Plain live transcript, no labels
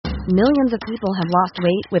Millions of people have lost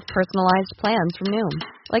weight with personalized plans from Noom.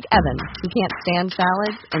 Like Evan, who can't stand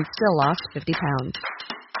salads and still lost 50 pounds.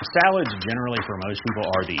 Salads generally for most people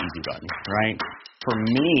are the easy button, right? For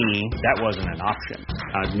me, that wasn't an option.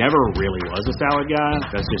 I never really was a salad guy.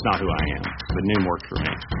 That's just not who I am. But Noom worked for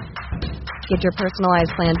me. Get your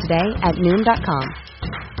personalized plan today at Noom.com.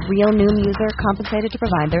 Real Noom user compensated to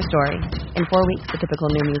provide their story. In 4 weeks, the typical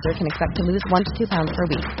Noom user can expect to lose 1 to 2 pounds per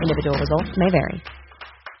week. Individual results may vary.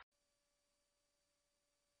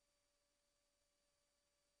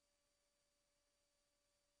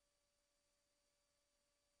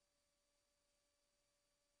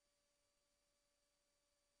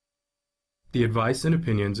 The advice and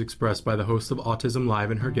opinions expressed by the host of Autism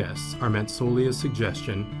Live and her guests are meant solely as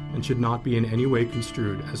suggestion and should not be in any way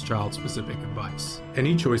construed as child-specific advice.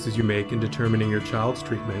 Any choices you make in determining your child's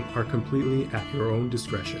treatment are completely at your own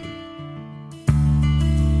discretion.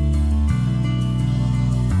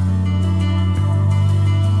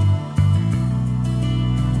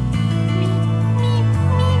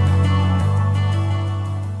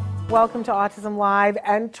 Welcome to Autism Live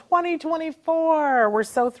and 2024. We're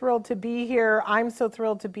so thrilled to be here. I'm so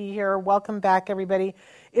thrilled to be here. Welcome back, everybody.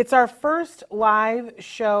 It's our first live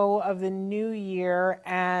show of the new year,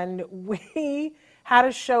 and we had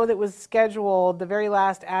a show that was scheduled. The very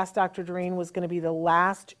last Ask Dr. Doreen was going to be the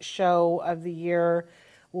last show of the year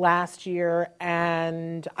last year,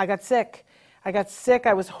 and I got sick.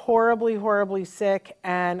 I was horribly, horribly sick,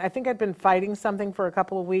 and I think I'd been fighting something for a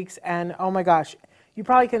couple of weeks, and oh my gosh, you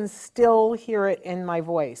probably can still hear it in my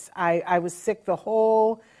voice. I was sick the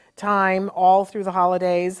whole time, all through the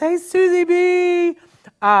holidays. Hey, Susie B!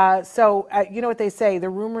 So you know what they say, the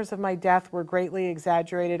rumors of my death were greatly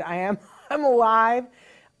exaggerated. I'm alive.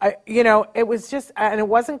 It was just, and it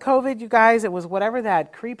wasn't COVID, you guys. It was whatever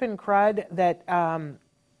that creeping crud that,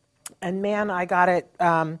 and man, I got it,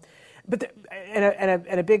 but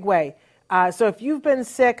in a big way. So if you've been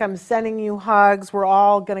sick, I'm sending you hugs. We're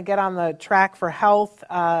all going to get on the track for health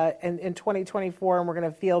in 2024, and we're going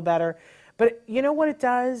to feel better. But you know what it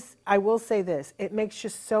does? I will say this. It makes you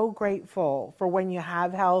so grateful for when you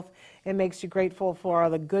have health. It makes you grateful for all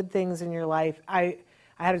the good things in your life. I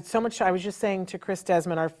had so much. I was just saying to Chris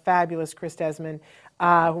Desmond, our fabulous Chris Desmond,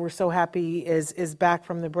 who we're so happy is back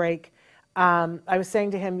from the break. I was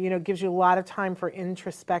saying to him, it gives you a lot of time for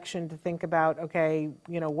introspection to think about, okay,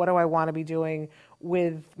 what do I want to be doing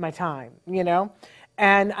with my time,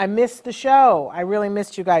 And I missed the show. I really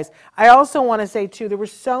missed you guys. I also want to say, too, there were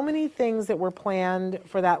so many things that were planned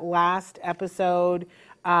for that last episode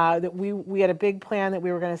that we had a big plan that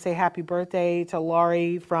we were going to say happy birthday to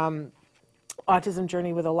Laurie from Autism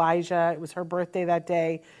Journey with Elijah. It was her birthday that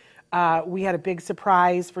day. We had a big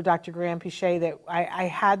surprise for Dr. Graham Pichet that I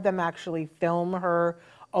had them actually film her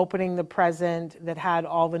opening the present that had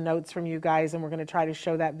all the notes from you guys, and we're going to try to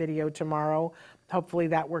show that video tomorrow. Hopefully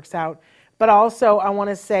that works out. But also I want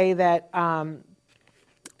to say that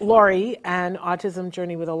Lori and Autism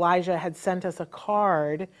Journey with Elijah had sent us a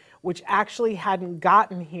card which actually hadn't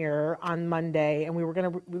gotten here on Monday, and we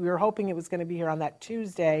were hoping it was going to be here on that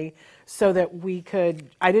Tuesday so that we could,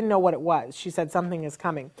 I didn't know what it was. She said something is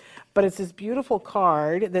coming. But it's this beautiful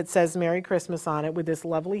card that says Merry Christmas on it with this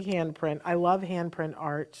lovely handprint. I love handprint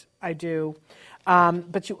art. I do.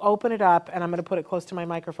 But you open it up, and I'm going to put it close to my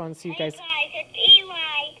microphone so you guys... Hey guys, it's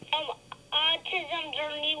Eli from Autism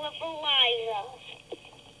Journey with Elijah.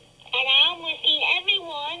 And I'm wishing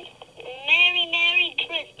everyone Merry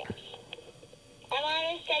Christmas. I want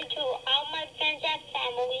to say to all my friends and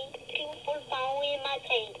family, thank you for following my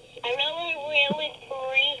page. I really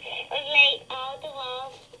appreciate all the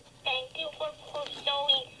love. Thank you for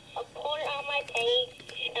showing support on my page.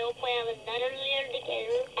 I hope we have another year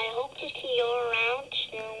together. I hope to see you around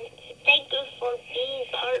soon. Thank you for being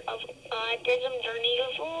part of Autism Journey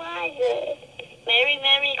with Elijah. Merry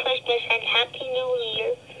Christmas and Happy New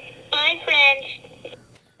Year. Bye, friends.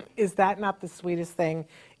 Is that not the sweetest thing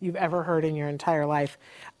you've ever heard in your entire life?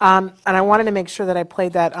 And I wanted to make sure that I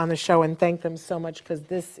played that on the show and thank them so much because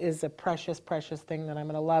this is a precious, precious thing that I'm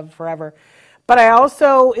going to love forever. But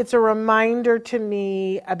it's a reminder to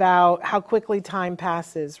me about how quickly time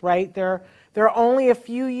passes, right? There are only a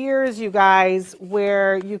few years, you guys,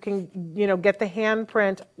 where you can, get the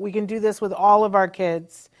handprint. We can do this with all of our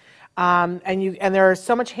kids. And there is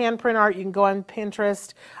so much handprint art. You can go on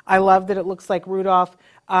Pinterest. I love that it looks like Rudolph.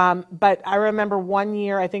 But I remember one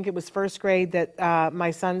year, I think it was first grade, that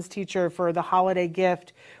my son's teacher, for the holiday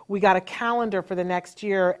gift, we got a calendar for the next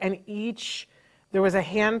year, and there was a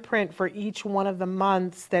handprint for each one of the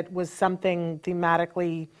months that was something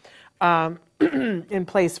thematically in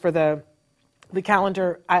place for the The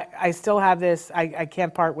calendar, I still have this. I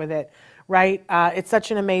can't part with it, right? It's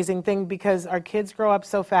such an amazing thing because our kids grow up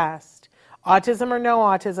so fast. Autism or no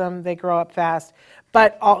autism, they grow up fast.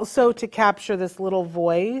 But also to capture this little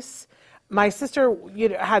voice. My sister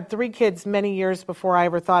had 3 kids many years before I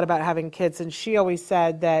ever thought about having kids, and she always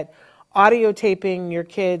said that audio taping your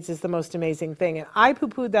kids is the most amazing thing. And I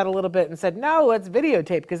poo-pooed that a little bit and said, no, let's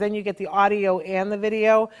videotape, because then you get the audio and the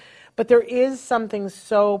video. But there is something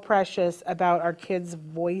so precious about our kids'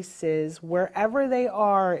 voices wherever they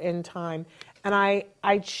are in time. And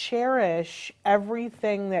I cherish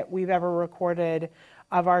everything that we've ever recorded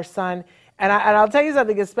of our son. And I'll tell you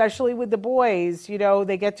something, especially with the boys,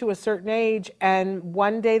 they get to a certain age and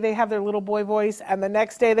one day they have their little boy voice and the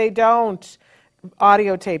next day they don't.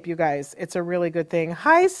 Audio tape, you guys. It's a really good thing.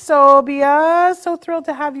 Hi, Sobia. So thrilled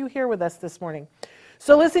to have you here with us this morning.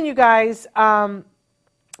 So listen, you guys,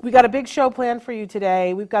 we got a big show planned for you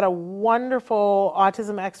today. We've got a wonderful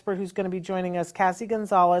autism expert who's going to be joining us, Cassie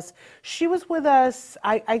Gonzalez. She was with us,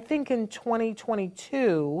 I think, in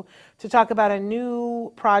 2022 to talk about a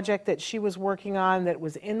new project that she was working on that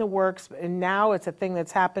was in the works, and now it's a thing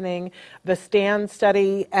that's happening, the STAND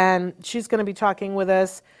study, and she's going to be talking with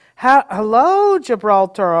us. Hello,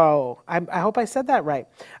 Gibraltar. I hope I said that right.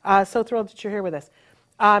 So thrilled that you're here with us.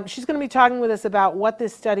 She's going to be talking with us about what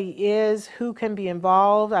this study is, who can be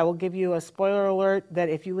involved. I will give you a spoiler alert that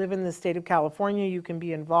if you live in the state of California, you can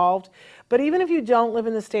be involved. But even if you don't live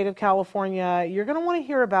in the state of California, you're going to want to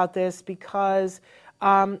hear about this because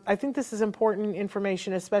I think this is important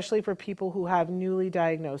information, especially for people who have newly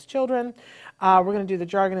diagnosed children. We're going to do the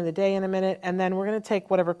jargon of the day in a minute, and then we're going to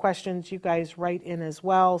take whatever questions you guys write in as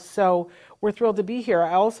well. So we're thrilled to be here.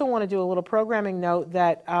 I also want to do a little programming note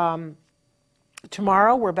that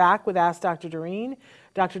tomorrow we're back with Ask Dr. Doreen.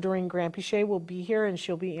 Dr. Doreen Grampiche will be here and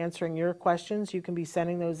she'll be answering your questions. You can be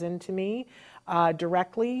sending those in to me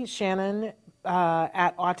directly, Shannon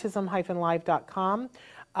at autism-live.com.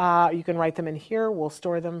 You can write them in here. We'll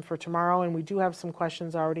store them for tomorrow, and we do have some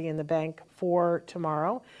questions already in the bank for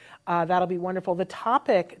tomorrow. That'll be wonderful. The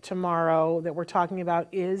topic tomorrow that we're talking about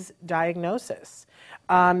is diagnosis,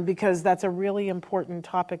 because that's a really important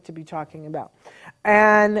topic to be talking about.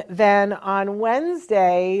 And then on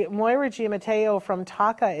Wednesday, Moira Giammatteo from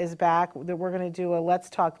Taka is back. That we're going to do a Let's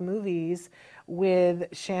Talk Movies with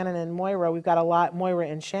Shannon and Moira. We've got a lot, Moira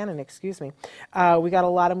and Shannon, excuse me. We got a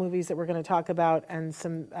lot of movies that we're going to talk about, and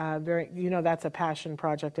some that's a passion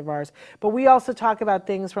project of ours. But we also talk about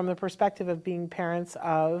things from the perspective of being parents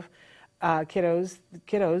of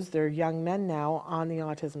kiddos, they're young men now on the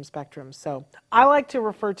autism spectrum. So I like to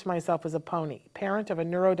refer to myself as a pony, parent of a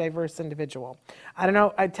neurodiverse individual. I don't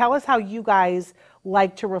know, tell us how you guys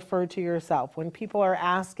like to refer to yourself. When people are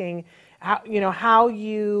asking, I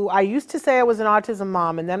used to say I was an autism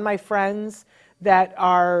mom, and then my friends that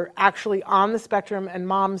are actually on the spectrum and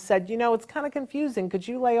moms said, it's kind of confusing. Could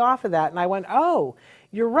you lay off of that? And I went, oh,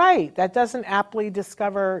 you're right. That doesn't aptly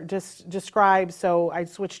describe, so I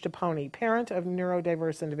switched to pony, parent of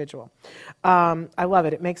neurodiverse individual. I love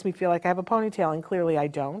it. It makes me feel like I have a ponytail, and clearly I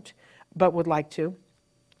don't, but would like to.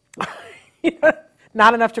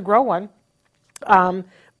 Not enough to grow one.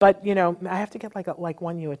 But, I have to get like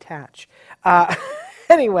one you attach.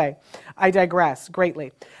 Anyway, I digress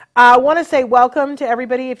greatly. I want to say welcome to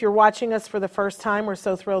everybody. If you're watching us for the first time, we're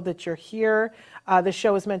so thrilled that you're here. The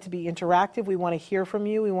show is meant to be interactive. We want to hear from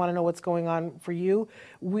you. We want to know what's going on for you.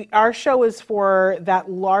 Our show is for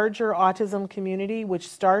that larger autism community, which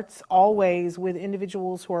starts always with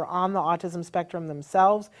individuals who are on the autism spectrum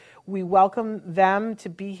themselves. We welcome them to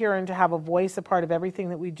be here and to have a voice, a part of everything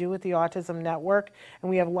that we do at the Autism Network. And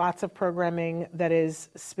we have lots of programming that is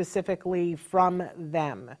specifically from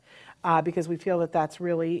them because we feel that that's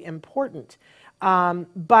really important.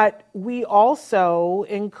 But we also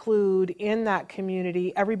include in that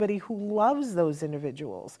community everybody who loves those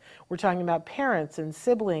individuals. We're talking about parents and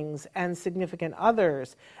siblings and significant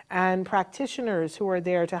others and practitioners who are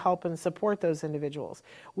there to help and support those individuals.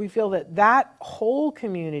 We feel that that whole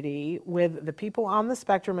community, with the people on the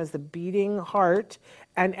spectrum as the beating heart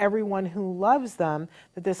and everyone who loves them,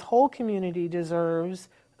 that this whole community deserves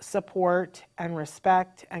support and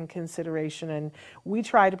respect and consideration, and we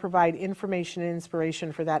try to provide information and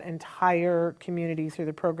inspiration for that entire community through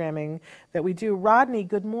the programming that we do. Rodney,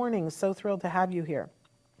 good morning. So thrilled to have you here.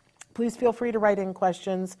 Please feel free to write in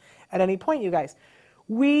questions at any point, you guys.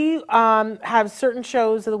 We have certain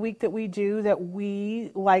shows of the week that we do that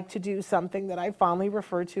we like to do something that I fondly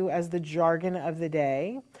refer to as the jargon of the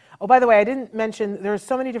day. Oh, by the way, I didn't mention there's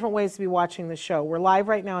so many different ways to be watching the show. We're live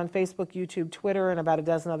right now on Facebook, YouTube, Twitter, and about a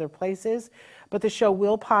dozen other places. But the show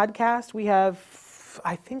will podcast. We have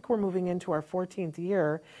I think we're moving into our 14th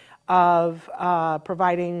year of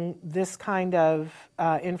providing this kind of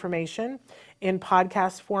information in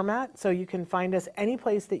podcast format. So you can find us any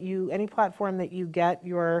platform that you get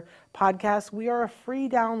your podcast. We are a free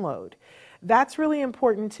download. That's really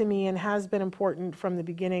important to me and has been important from the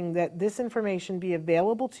beginning, that this information be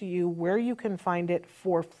available to you where you can find it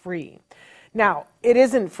for free. Now, it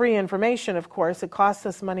isn't free information, of course. It costs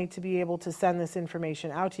us money to be able to send this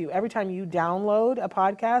information out to you. Every time you download a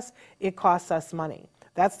podcast, it costs us money.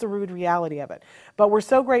 That's the rude reality of it. But we're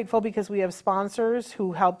so grateful because we have sponsors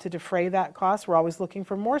who help to defray that cost. We're always looking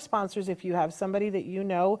for more sponsors. If you have somebody that you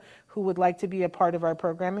know who would like to be a part of our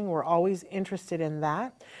programming, we're always interested in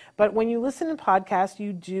that. But when you listen to podcasts,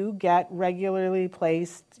 you do get regularly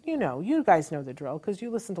placed, you guys know the drill because you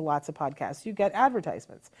listen to lots of podcasts. You get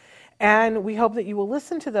advertisements. And we hope that you will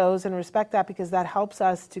listen to those and respect that, because that helps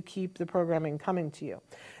us to keep the programming coming to you.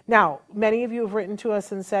 Now, many of you have written to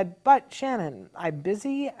us and said, but Shannon, I'm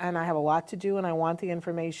busy and I have a lot to do and I want the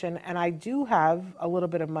information and I do have a little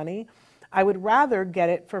bit of money. I would rather get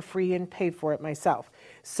it for free and pay for it myself.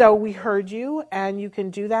 So we heard you, and you can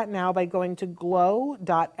do that now by going to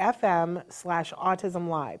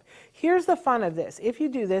glow.fm/autismlive. Here's the fun of this. If you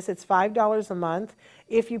do this, it's $5 a month.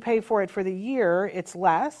 If you pay for it for the year, it's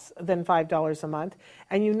less than $5 a month.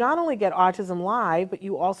 And you not only get Autism Live, but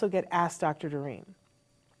you also get Ask Dr. Doreen.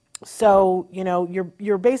 So,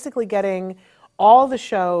 you're basically getting all the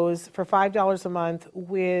shows for $5 a month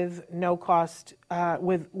with no cost, there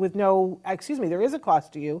is a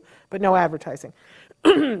cost to you, but no advertising.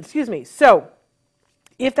 Excuse me. So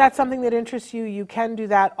if that's something that interests you, you can do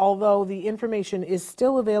that, although the information is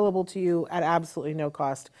still available to you at absolutely no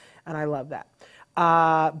cost, and I love that.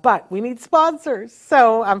 But we need sponsors,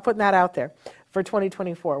 so I'm putting that out there for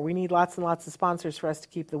 2024. We need lots and lots of sponsors for us to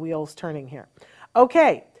keep the wheels turning here.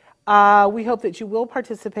 Okay. We hope that you will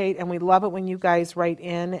participate, and we love it when you guys write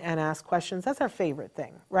in and ask questions. That's our favorite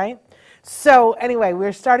thing, right? So anyway,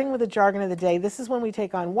 we're starting with the jargon of the day. This is when we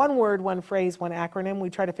take on one word, one phrase, one acronym.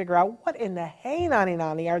 We try to figure out what in the hey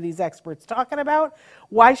nani are these experts talking about?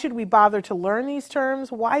 Why should we bother to learn these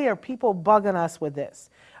terms? Why are people bugging us with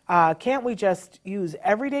this? Can't we just use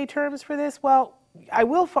everyday terms for this? Well, I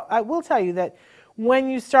will tell you that when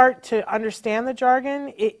you start to understand the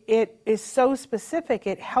jargon, it is so specific,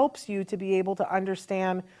 it helps you to be able to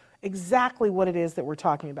understand exactly what it is that we're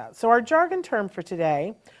talking about. So our jargon term for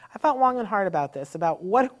today, I thought long and hard about this, about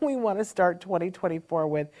what we want to start 2024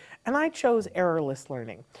 with, and I chose errorless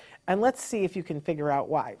learning. And let's see if you can figure out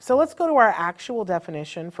why. So let's go to our actual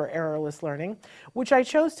definition for errorless learning, which I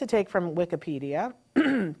chose to take from Wikipedia.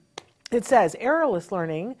 It says, errorless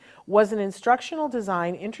learning was an instructional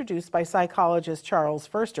design introduced by psychologist Charles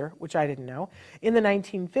Foerster, which I didn't know, in the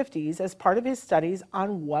 1950s as part of his studies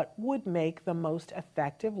on what would make the most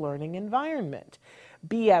effective learning environment.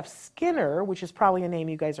 B.F. Skinner, which is probably a name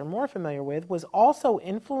you guys are more familiar with, was also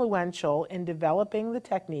influential in developing the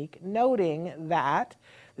technique, noting that,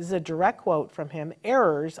 this is a direct quote from him,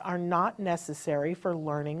 errors are not necessary for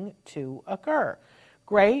learning to occur.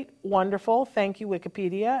 Great, wonderful, thank you,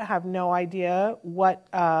 Wikipedia. I have no idea what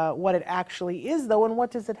it actually is, though, and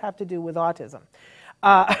what does it have to do with autism?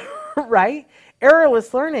 Right?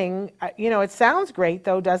 Errorless learning, it sounds great,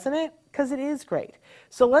 though, doesn't it? Because it is great.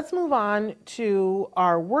 So let's move on to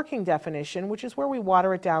our working definition, which is where we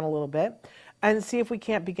water it down a little bit and see if we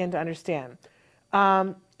can't begin to understand.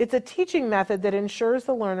 It's a teaching method that ensures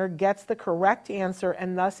the learner gets the correct answer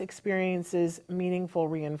and thus experiences meaningful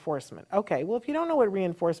reinforcement. Okay, well, if you don't know what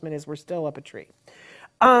reinforcement is, we're still up a tree.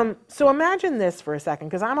 So imagine this for a second,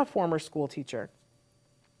 because I'm a former school teacher,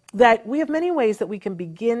 that we have many ways that we can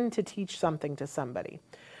begin to teach something to somebody.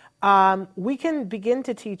 We can begin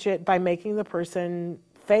to teach it by making the person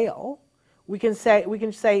fail. We can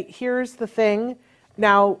say, here's the thing,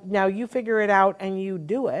 now you figure it out and you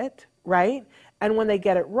do it, right? And when they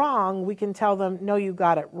get it wrong, we can tell them, no, you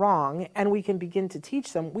got it wrong, and we can begin to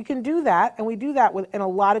teach them. We can do that, and we do that in a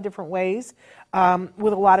lot of different ways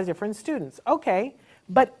with a lot of different students. Okay,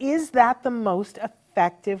 but is that the most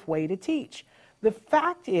effective way to teach? The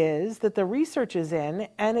fact is that the research is in,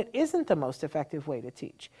 and it isn't the most effective way to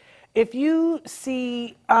teach. If you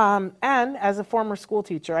see, and as a former school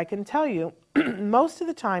teacher, I can tell you, most of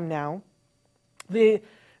the time now,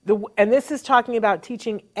 and this is talking about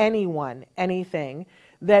teaching anyone, anything,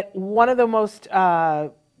 that one of the most, I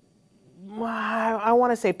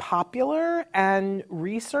want to say popular and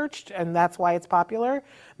researched, and that's why it's popular,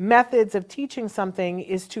 methods of teaching something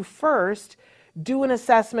is to first do an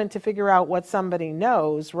assessment to figure out what somebody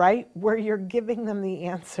knows, right? Where you're giving them the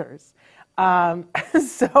answers.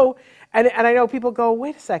 So, and I know people go,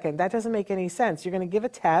 wait a second, that doesn't make any sense. You're going to give a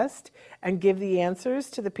test and give the answers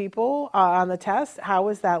to the people on the test. How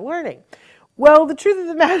is that learning? Well, the truth of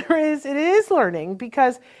the matter is it is learning,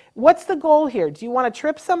 because what's the goal here? Do you want to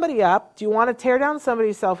trip somebody up? Do you want to tear down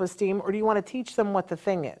somebody's self-esteem? Or do you want to teach them what the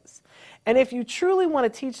thing is? And if you truly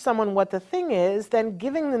want to teach someone what the thing is, then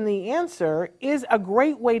giving them the answer is a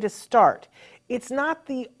great way to start. It's not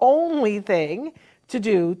the only thing to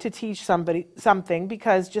do to teach somebody something,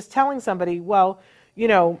 because just telling somebody, well,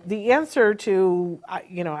 the answer to,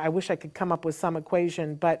 I wish I could come up with some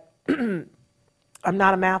equation, but I'm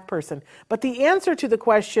not a math person. But the answer to the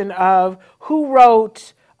question of who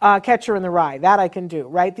wrote Catcher in the Rye, that I can do,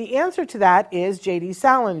 right? The answer to that is J.D.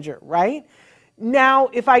 Salinger, right? Now,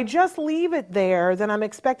 if I just leave it there, then I'm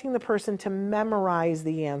expecting the person to memorize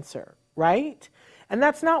the answer, right? And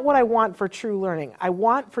that's not what I want for true learning. I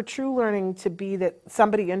want for true learning to be that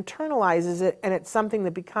somebody internalizes it and it's something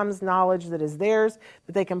that becomes knowledge that is theirs,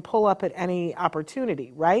 that they can pull up at any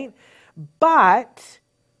opportunity, right? But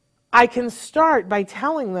I can start by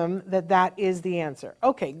telling them that that is the answer.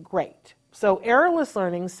 Okay, great. So errorless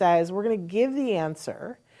learning says we're going to give the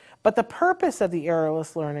answer, but the purpose of the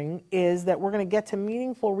errorless learning is that we're going to get to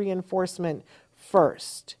meaningful reinforcement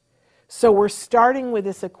first. So we're starting with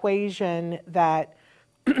this equation that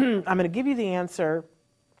I'm going to give you the answer,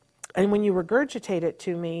 and when you regurgitate it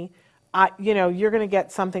to me, you're going to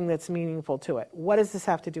get something that's meaningful to it. What does this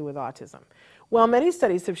have to do with autism? Well, many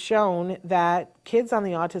studies have shown that kids on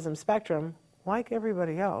the autism spectrum, like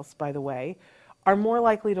everybody else, by the way, are more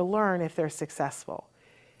likely to learn if they're successful.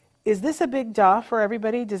 Is this a big duh for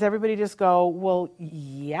everybody? Does everybody just go, well,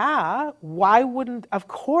 yeah, why wouldn't, of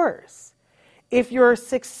course. If you're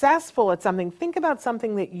successful at something, think about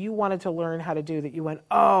something that you wanted to learn how to do, that you went,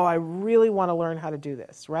 oh, I really want to learn how to do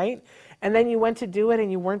this, right? And then you went to do it and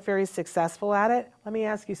you weren't very successful at it. Let me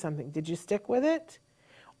ask you something. Did you stick with it?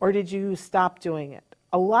 Or did you stop doing it?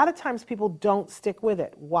 A lot of times people don't stick with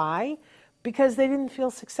it. Why? Because they didn't feel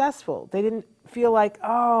successful. They didn't feel like,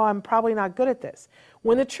 oh, I'm probably not good at this.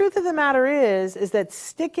 When the truth of the matter is that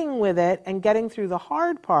sticking with it and getting through the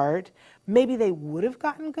hard part, maybe they would have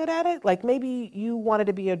gotten good at it. Like maybe you wanted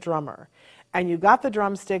to be a drummer and you got the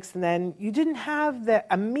drumsticks and then you didn't have the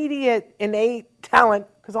immediate innate talent,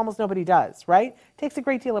 because almost nobody does, right? It takes a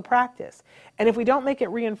great deal of practice. And if we don't make it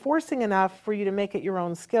reinforcing enough for you to make it your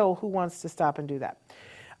own skill, who wants to stop and do that?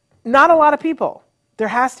 Not a lot of people. There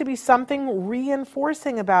has to be something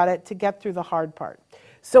reinforcing about it to get through the hard part.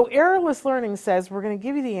 So errorless learning says we're going to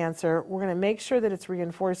give you the answer, we're going to make sure that it's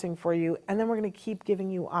reinforcing for you, and then we're going to keep giving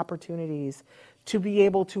you opportunities to be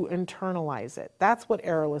able to internalize it. That's what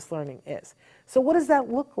errorless learning is. So what does that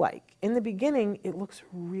look like? In the beginning, it looks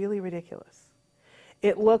really ridiculous.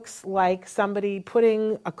 It looks like somebody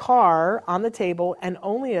putting a car on the table, and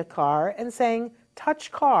only a car, and saying,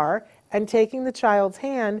 touch car, and taking the child's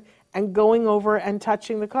hand and going over and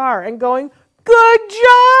touching the car and going, good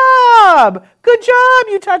job! Good job,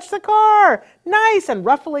 you touched the car. Nice, and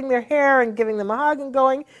ruffling their hair and giving them a hug and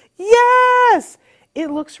going, yes! It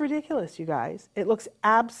looks ridiculous, you guys. It looks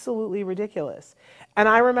absolutely ridiculous. And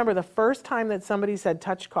I remember the first time that somebody said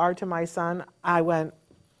touch car to my son, I went,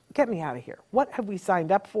 get me out of here. What have we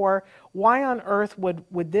signed up for? Why on earth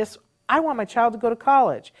would this? I want my child to go to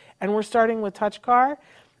college, and we're starting with touch car.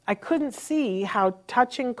 I couldn't see how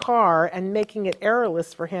touching car and making it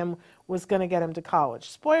errorless for him was going to get him to college.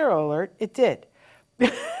 Spoiler alert, it did.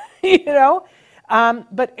 But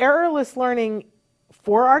errorless learning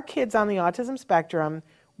for our kids on the autism spectrum,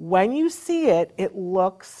 when you see it, it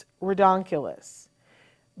looks redonkulous.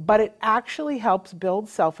 But it actually helps build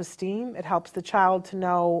self-esteem. It helps the child to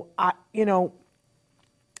know, I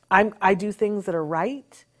do things that are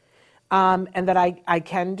right, and that I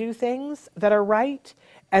can do things that are right.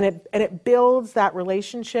 And it builds that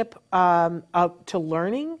relationship to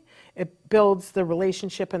learning. It builds the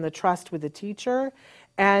relationship and the trust with the teacher.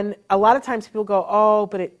 And a lot of times people go, oh,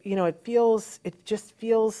 but it just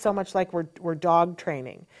feels so much like we're dog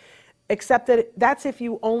training. Except that that's if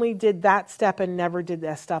you only did that step and never did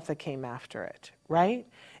the stuff that came after it, right?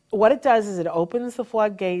 What it does is it opens the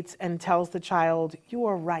floodgates and tells the child, you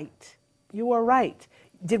are right. You are right.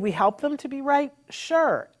 Did we help them to be right?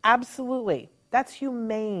 Sure, absolutely. That's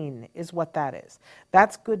humane is what that is.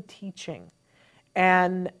 That's good teaching.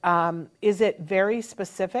 And is it very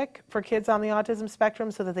specific for kids on the autism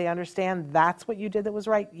spectrum so that they understand that's what you did that was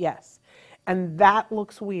right? Yes. And that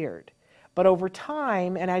looks weird. But over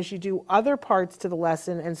time, and as you do other parts to the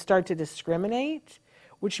lesson and start to discriminate,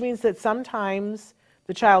 which means that sometimes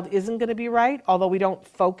the child isn't going to be right, although we don't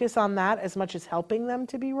focus on that as much as helping them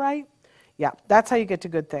to be right. Yeah, that's how you get to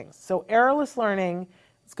good things. So errorless learning,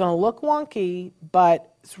 it's going to look wonky,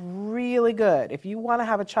 but it's really good. If you want to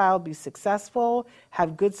have a child be successful,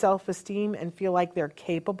 have good self-esteem, and feel like they're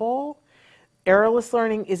capable, errorless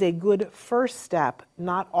learning is a good first step,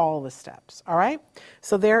 not all the steps, all right?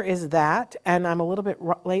 So there is that, and I'm a little bit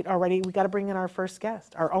late already. We got to bring in our first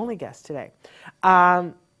guest, our only guest today.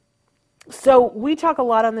 So we talk a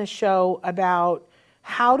lot on this show about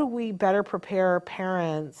how do we better prepare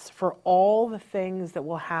parents for all the things that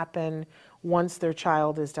will happen once their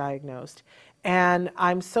child is diagnosed. And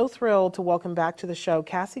I'm so thrilled to welcome back to the show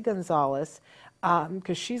Cassie Gonzalez,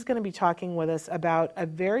 because she's going to be talking with us about a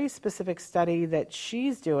very specific study that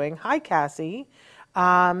she's doing. Hi, Cassie.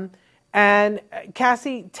 And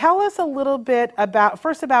Cassie, tell us a little bit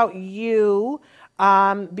about you,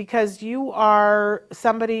 because you are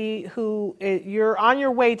somebody who, you're on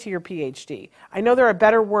your way to your PhD. I know there are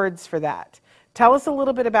better words for that. Tell us a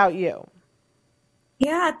little bit about you.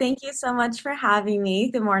 Yeah, thank you so much for having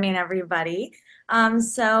me. Good morning, everybody.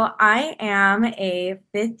 So I am a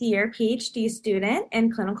fifth-year PhD student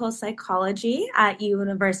in clinical psychology at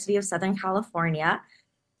University of Southern California,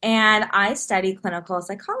 and I study clinical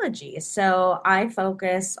psychology. So I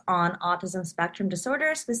focus on autism spectrum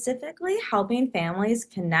disorder, specifically helping families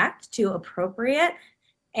connect to appropriate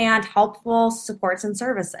and helpful supports and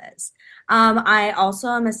services. I also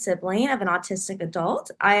am a sibling of an autistic adult.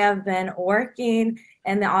 I have been working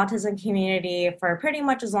in the autism community for pretty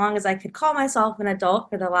much as long as I could call myself an adult,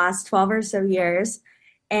 for the last 12 or so years.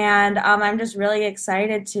 And I'm just really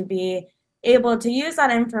excited to be able to use that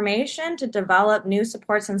information to develop new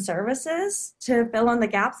supports and services to fill in the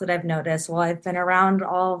gaps that I've noticed while I've been around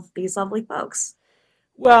all of these lovely folks.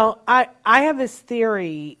 Well, I have this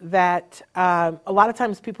theory that a lot of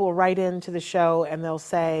times people will write into the show and they'll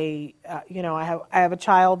say, I have a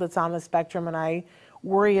child that's on the spectrum and I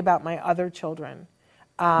worry about my other children,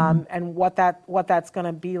 and what that's going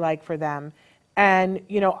to be like for them. And,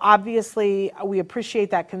 obviously we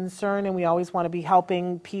appreciate that concern, and we always want to be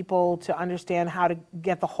helping people to understand how to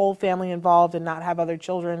get the whole family involved and not have other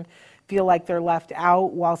children feel like they're left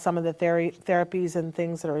out, while some of the therapies and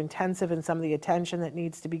things that are intensive and some of the attention that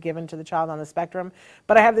needs to be given to the child on the spectrum.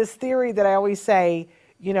 But I have this theory that I always say,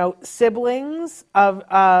 siblings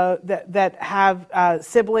that have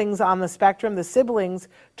siblings on the spectrum, the siblings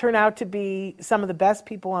turn out to be some of the best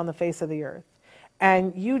people on the face of the earth.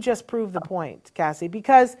 And you just proved the point, Cassie,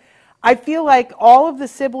 because I feel like all of the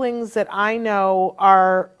siblings that I know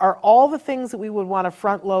are all the things that we would want to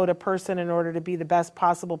front load a person in order to be the best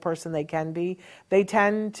possible person they can be. They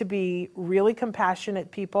tend to be really compassionate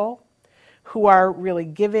people who are really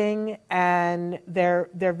giving, and they're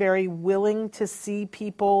very willing to see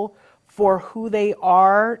people for who they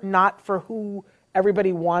are, not for who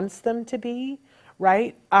everybody wants them to be,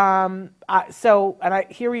 right?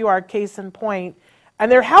 Here you are, case in point,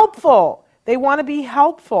 and they're helpful. They want to be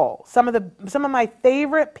helpful. Some of my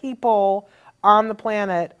favorite people on the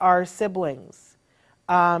planet are siblings.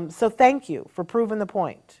 So thank you for proving the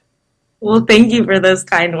point. Well, thank you for those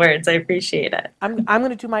kind words. I appreciate it. I'm going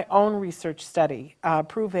to do my own research study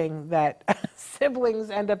proving that siblings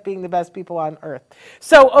end up being the best people on earth.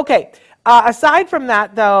 So, okay, aside from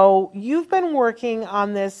that, though, you've been working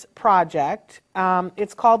on this project.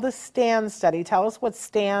 It's called the STAND study. Tell us what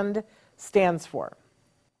STAND stands for.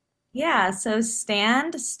 Yeah, so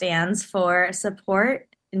STAND stands for Support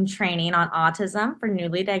and Training on Autism for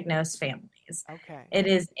Newly Diagnosed Families. Okay. It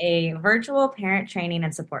is a virtual parent training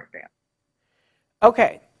and support group.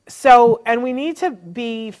 Okay, so, and we need to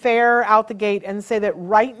be fair out the gate and say that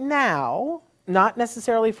right now, not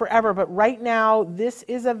necessarily forever, but right now, this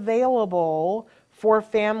is available for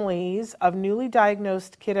families of newly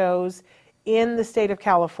diagnosed kiddos in the state of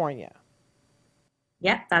California.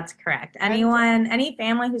 Yep, that's correct. Any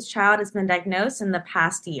family whose child has been diagnosed in the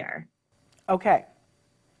past year. Okay.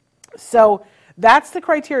 So that's the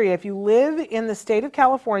criteria. If you live in the state of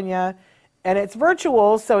California, and it's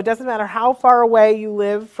virtual, so it doesn't matter how far away you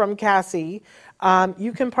live from Cassie,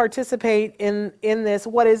 you can participate in this,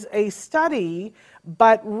 what is a study,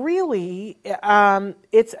 but really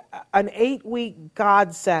it's an 8-week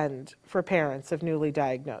godsend for parents of newly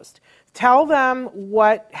diagnosed. Tell them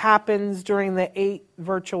what happens during the 8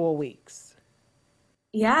 virtual weeks.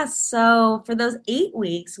 Yeah, so for those 8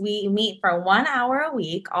 weeks, we meet for 1 hour a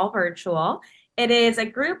week, all virtual. It is a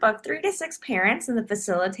group of 3 to 6 parents and the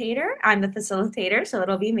facilitator. I'm the facilitator, so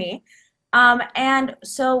it'll be me. And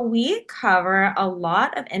so we cover a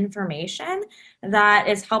lot of information that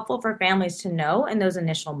is helpful for families to know in those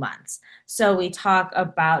initial months. So we talk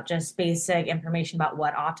about just basic information about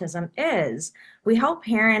what autism is. We help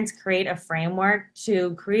parents create a framework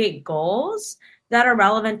to create goals that are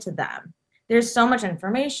relevant to them. There's so much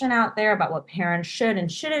information out there about what parents should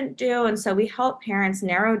and shouldn't do. And so we help parents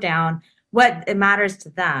narrow down what it matters to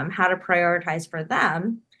them, how to prioritize for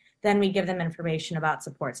them. Then we give them information about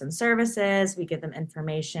supports and services. We give them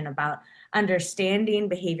information about understanding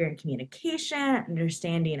behavior and communication,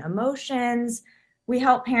 understanding emotions. We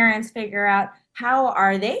help parents figure out how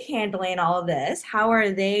are they handling all of this? How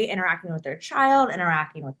are they interacting with their child,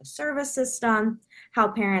 interacting with the service system? How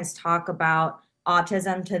parents talk about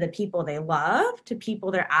autism to the people they love, to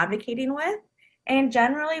people they're advocating with, and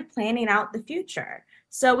generally planning out the future.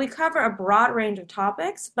 So we cover a broad range of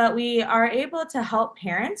topics, but we are able to help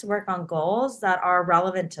parents work on goals that are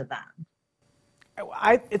relevant to them.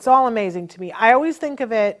 It's all amazing to me. I always think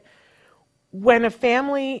of it when a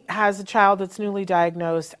family has a child that's newly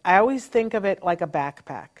diagnosed, I always think of it like a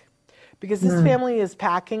backpack because this family is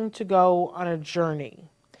packing to go on a journey.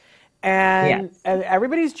 And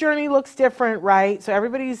everybody's journey looks different, right? So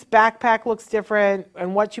everybody's backpack looks different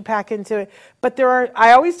and what you pack into it. But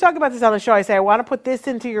I always talk about this on the show. I say, I want to put this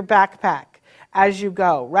into your backpack as you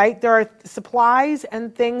go, right? There are supplies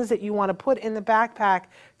and things that you want to put in the backpack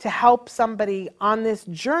to help somebody on this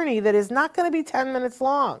journey that is not going to be 10 minutes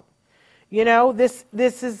long. You know, this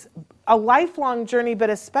is a lifelong journey, but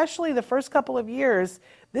especially the first couple of years,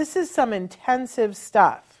 this is some intensive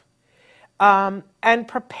stuff. And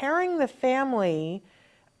preparing the family,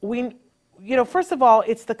 first of all,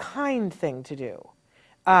 it's the kind thing to do,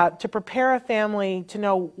 to prepare a family to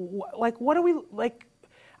know, what do we,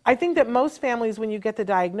 I think that most families, when you get the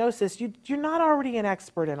diagnosis, you're not already an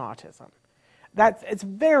expert in autism. It's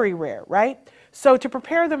very rare, right? So to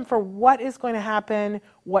prepare them for what is going to happen,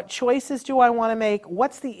 what choices do I want to make,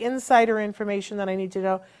 what's the insider information that I need to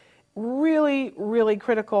know, really, really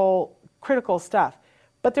critical stuff.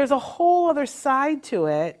 But there's a whole other side to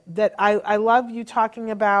it that I love you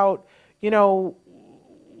talking about,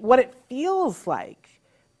 what it feels like,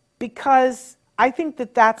 because I think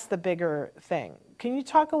that that's the bigger thing. Can you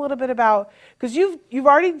talk a little bit about, because you've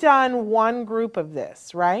already done one group of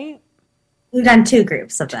this, right? We've done 2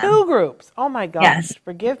 groups of them. 2 groups. Oh my gosh, yes.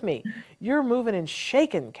 Forgive me. You're moving and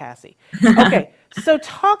shaking, Cassie. Okay, so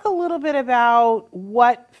talk a little bit about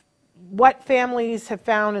what families have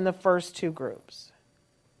found in the first 2 groups.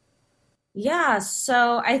 Yeah,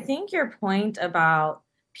 so I think your point about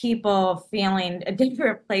people feeling at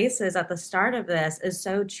different places at the start of this is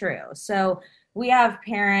so true. So we have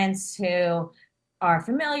parents who are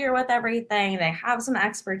familiar with everything, they have some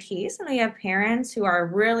expertise, and we have parents who are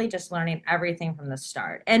really just learning everything from the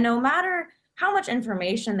start. And no matter how much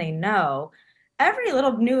information they know, every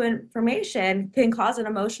little new information can cause an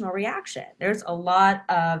emotional reaction. There's a lot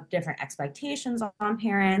of different expectations on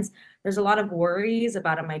parents. There's a lot of worries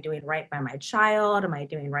about, am I doing right by my child? Am I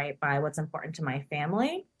doing right by what's important to my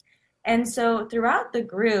family? And so throughout the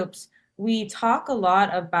groups, we talk a lot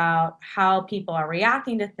about how people are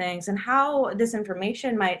reacting to things and how this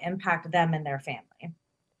information might impact them and their family.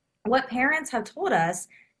 What parents have told us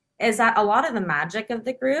is that a lot of the magic of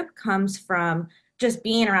the group comes from just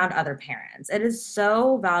being around other parents. It is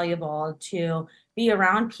so valuable to be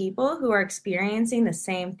around people who are experiencing the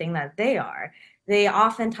same thing that they are.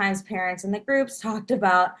 Oftentimes parents in the groups talked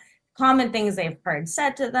about common things they've heard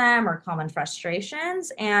said to them or common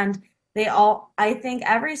frustrations. And I think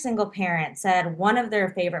every single parent said one of their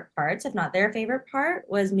favorite parts, if not their favorite part,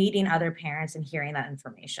 was meeting other parents and hearing that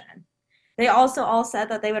information. They also all said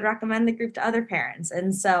that they would recommend the group to other parents.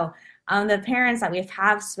 And so the parents that we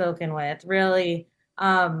have spoken with really,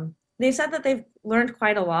 they've said that they've learned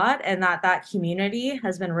quite a lot and that community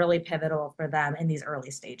has been really pivotal for them in these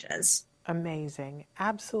early stages. Amazing.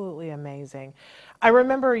 Absolutely amazing. I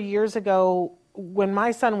remember years ago when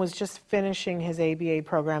my son was just finishing his ABA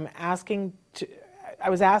program, I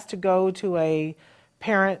was asked to go to a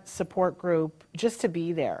parent support group just to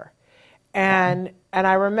be there. And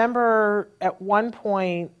I remember at one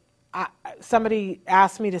point, somebody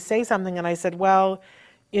asked me to say something and I said, well,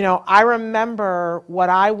 I remember what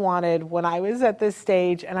I wanted when I was at this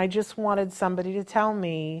stage, and I just wanted somebody to tell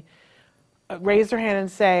me, raise their hand and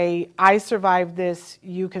say, I survived this,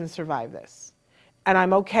 you can survive this. And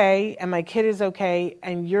I'm okay, and my kid is okay,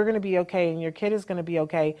 and you're going to be okay, and your kid is going to be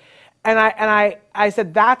okay. And I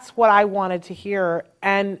said, that's what I wanted to hear,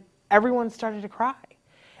 and everyone started to cry.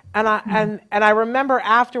 And I remember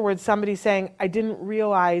afterwards somebody saying, I didn't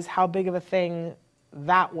realize how big of a thing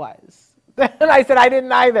that was. And I said, I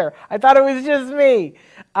didn't either. I thought it was just me.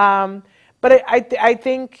 But I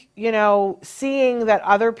think, seeing that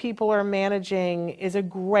other people are managing is a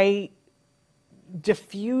great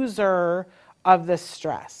diffuser of the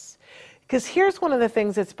stress. Because here's one of the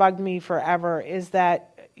things that's bugged me forever is that,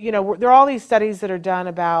 there are all these studies that are done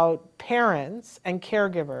about parents and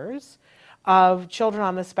caregivers of children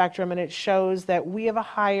on the spectrum, and it shows that we have a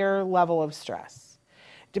higher level of stress.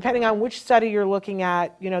 Depending on which study you're looking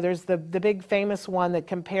at, there's the big famous one that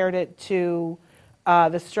compared it to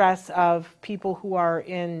the stress of people who are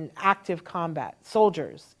in active combat,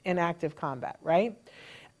 soldiers in active combat, right?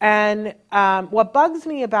 And what bugs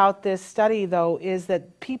me about this study, though, is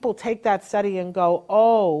that people take that study and go,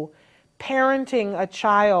 oh, parenting a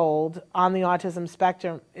child on the autism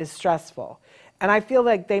spectrum is stressful. And I feel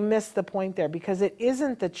like they miss the point there, because it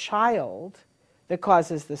isn't the child that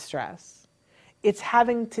causes the stress. It's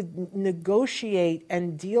having to negotiate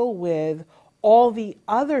and deal with all the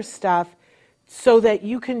other stuff so that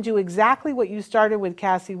you can do exactly what you started with,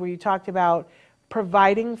 Cassie, where you talked about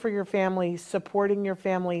providing for your family, supporting your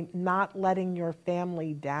family, not letting your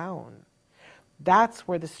family down. That's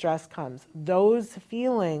where the stress comes. Those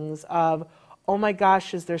feelings of, oh my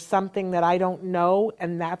gosh, is there something that I don't know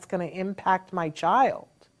and that's going to impact my child?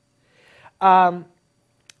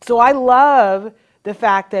 So I love the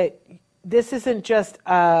fact that this isn't just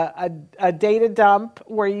a data dump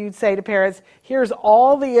where you'd say to parents, here's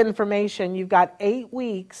all the information. You've got 8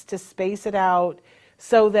 weeks to space it out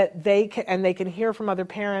so that they can hear from other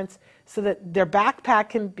parents, so that their backpack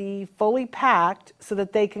can be fully packed, so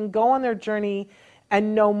that they can go on their journey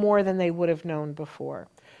and know more than they would have known before.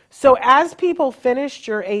 So as people finished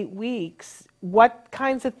your 8 weeks, what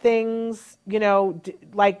kinds of things, do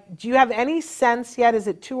you have any sense yet? Is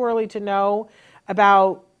it too early to know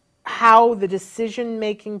about how the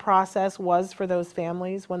decision-making process was for those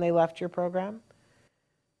families when they left your program?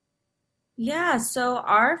 Yeah, so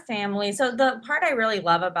the part I really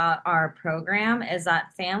love about our program is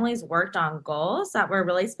that families worked on goals that were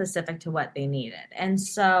really specific to what they needed. And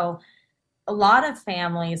so a lot of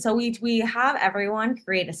families, so we have everyone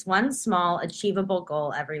create one small achievable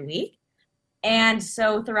goal every week. And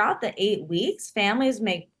so throughout the 8 weeks, families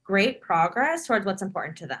make great progress towards what's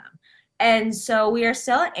important to them. And so we are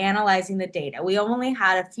still analyzing the data. We only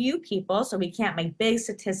had a few people, so we can't make big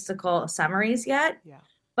statistical summaries yet. Yeah.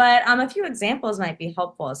 But a few examples might be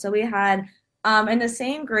helpful. So we had in the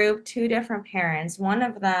same group 2 different parents. One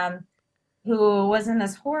of them who was in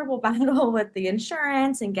this horrible battle with the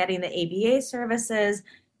insurance and getting the ABA services.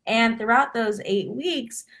 And throughout those 8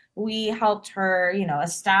 weeks, we helped her,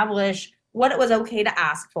 establish what it was okay to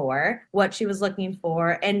ask for, what she was looking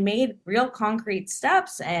for, and made real concrete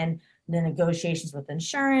steps and the negotiations with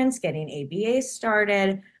insurance, getting ABA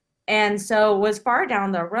started. And so was far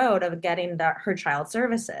down the road of getting her child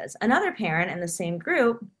services. Another parent in the same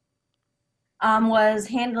group was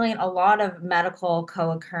handling a lot of medical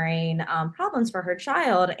co-occurring problems for her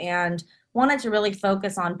child and wanted to really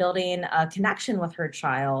focus on building a connection with her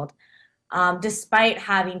child, despite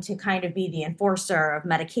having to kind of be the enforcer of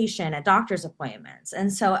medication at doctor's appointments.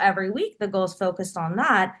 And so every week the goals focused on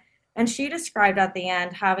that. And she described at the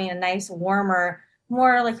end having a nice, warmer,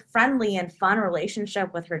 more like friendly and fun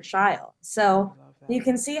relationship with her child. So you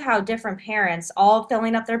can see how different parents all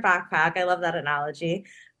filling up their backpack, I love that analogy,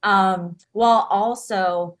 while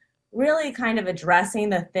also really kind of addressing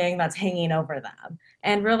the thing that's hanging over them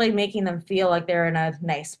and really making them feel like they're in a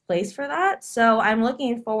nice place for that. So I'm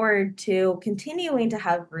looking forward to continuing to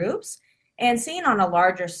have groups and seeing on a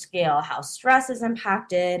larger scale how stress is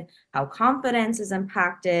impacted, how confidence is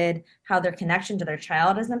impacted, how their connection to their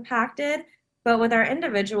child is impacted. But with our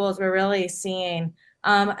individuals, we're really seeing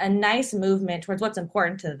a nice movement towards what's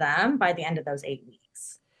important to them by the end of those 8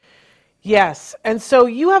 weeks. Yes. And so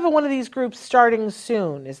you have one of these groups starting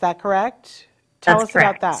soon. Is that correct? Tell us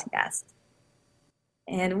about that. Yes.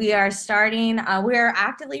 And we are starting, we are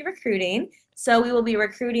actively recruiting. So we will be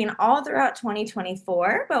recruiting all throughout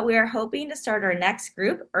 2024, but we are hoping to start our next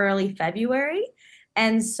group early February.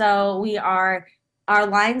 And so our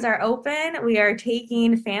lines are open. We are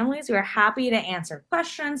taking families. We are happy to answer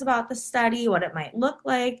questions about the study, what it might look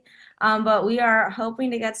like. But we are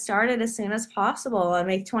hoping to get started as soon as possible and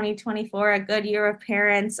make 2024 a good year of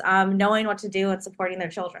parents knowing what to do and supporting their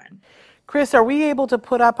children. Chris, are we able to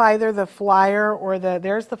put up either the flyer or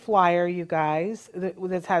there's the flyer, you guys,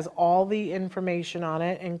 that has all the information on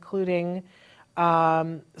it, including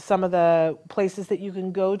some of the places that you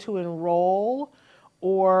can go to enroll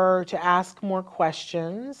or to ask more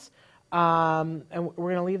questions. And we're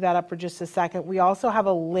going to leave that up for just a second. We also have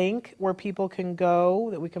a link where people can go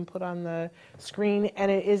that we can put on the screen,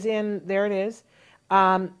 and it is there it is.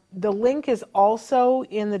 The link is also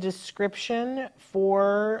in the description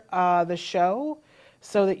for the show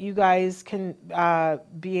so that you guys can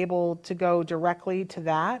be able to go directly to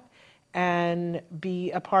that and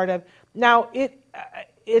be a part of. Now,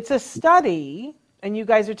 it's a study, and you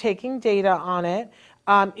guys are taking data on it.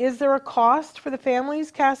 Is there a cost for the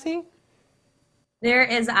families, Cassie? There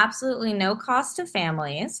is absolutely no cost to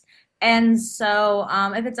families. And so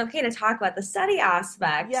if it's okay to talk about the study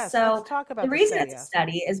aspect. Yes, so let's talk about the the reason study it's a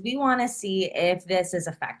study is we want to see if this is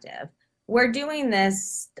effective. We're doing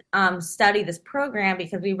this study, this program,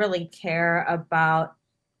 because we really care about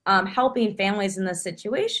helping families in this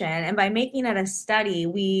situation. And by making it a study,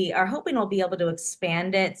 we are hoping we'll be able to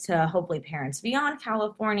expand it to hopefully parents beyond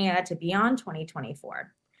California, to beyond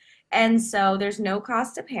 2024. And so there's no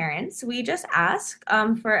cost to parents. We just ask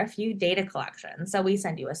for a few data collections. So we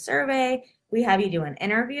send you a survey, we have you do an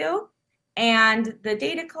interview, and the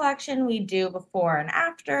data collection we do before and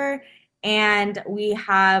after. And we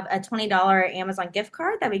have a $20 Amazon gift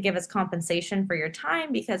card that we give as compensation for your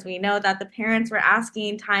time, because we know that the parents we're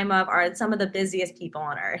asking time of are some of the busiest people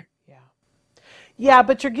on earth. Yeah,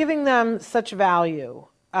 but you're giving them such value.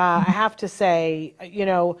 I have to say,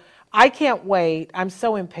 I can't wait. I'm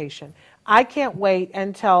so impatient. I can't wait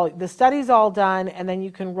until the study's all done, and then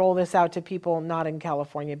you can roll this out to people not in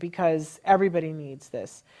California, because everybody needs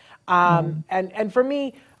this. And for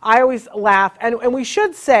me, I always laugh, and we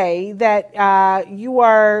should say that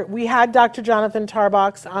we had Dr. Jonathan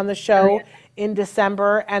Tarbox on the show in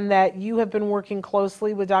December, and that you have been working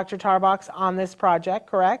closely with Dr. Tarbox on this project,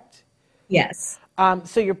 correct? Yes.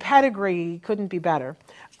 So your pedigree couldn't be better.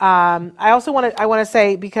 I also want to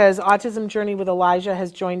say, because Autism Journey with Elijah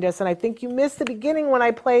has joined us, and I think you missed the beginning when I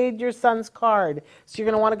played your son's card. So you're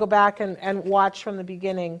going to want to go back and watch from the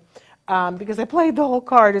beginning, because I played the whole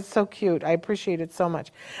card. It's so cute. I appreciate it so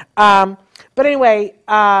much. But anyway,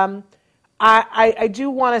 I do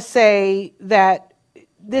want to say that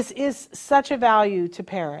this is such a value to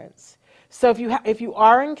parents. So if you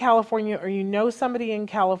are in California, or you know somebody in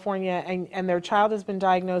California and their child has been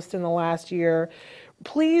diagnosed in the last year,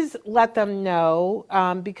 please let them know,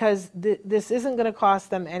 because this isn't going to cost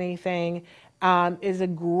them anything. Is a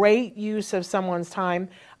great use of someone's time.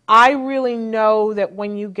 I really know that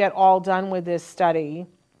when you get all done with this study,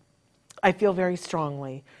 I feel very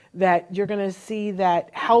strongly that you're going to see that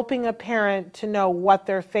helping a parent to know what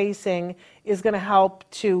they're facing is going to help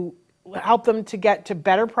them to get to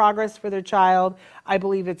better progress for their child. I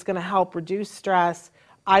believe it's going to help reduce stress.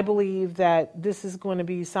 I believe that this is going to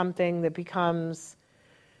be something that becomes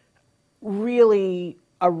really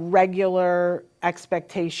a regular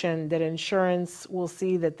expectation, that insurance will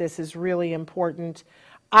see that this is really important.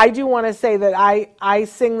 I do want to say that I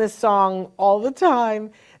sing this song all the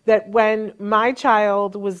time, that when my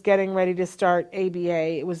child was getting ready to start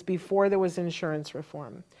ABA, it was before there was insurance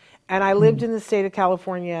reform. And I lived in the state of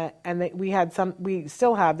California, and we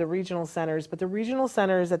still have the regional centers, but the regional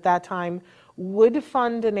centers at that time would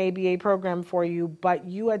fund an ABA program for you, but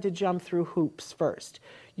you had to jump through hoops first.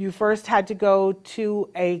 You first had to go to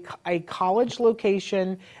a college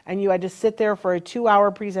location, and you had to sit there for a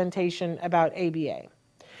 2-hour presentation about ABA.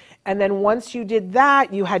 And then once you did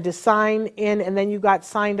that, you had to sign in, and then you got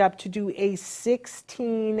signed up to do a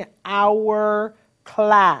 16-hour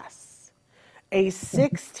class. A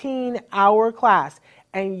 16-hour class.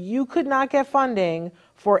 And you could not get funding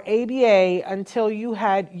for ABA until you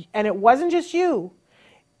had, and it wasn't just you,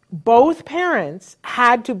 both parents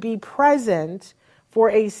had to be present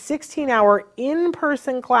for a 16-hour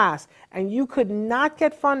in-person class, and you could not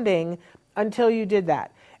get funding until you did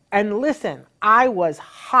that. And listen, I was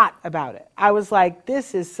hot about it. I was like,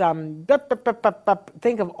 this is some,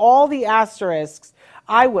 think of all the asterisks.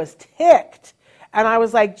 I was ticked. And I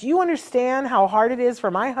was like, do you understand how hard it is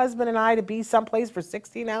for my husband and I to be someplace for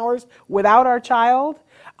 16 hours without our child?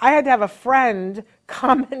 I had to have a friend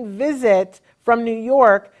come and visit from New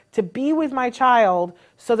York to be with my child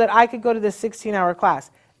so that I could go to this 16-hour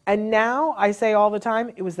class. And now I say all the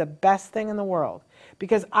time, it was the best thing in the world,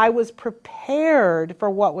 because I was prepared for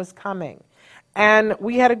what was coming. And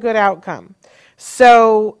we had a good outcome.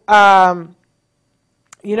 So,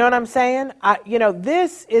 you know what I'm saying?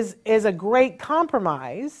 This is a great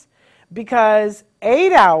compromise, because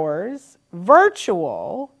 8 hours,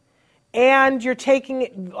 virtual, and you're taking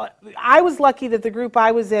it. I was lucky that the group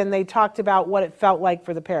I was in, they talked about what it felt like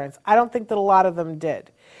for the parents. I don't think that a lot of them did.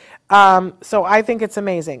 So I think it's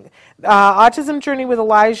amazing. Autism Journey with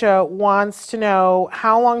Elijah wants to know,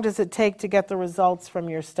 how long does it take to get the results from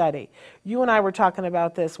your study? You and I were talking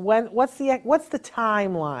about this. What's the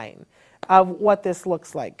timeline of what this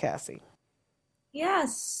looks like, Cassie?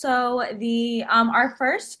 Yes, so the our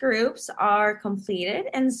first groups are completed,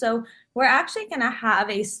 and so we're actually going to have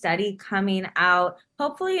a study coming out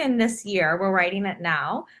hopefully in this year. We're writing it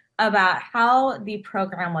now about how the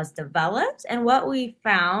program was developed and what we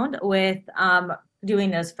found with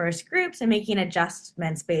doing those first groups and making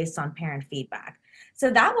adjustments based on parent feedback.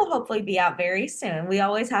 So that will hopefully be out very soon. We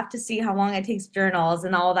always have to see how long it takes journals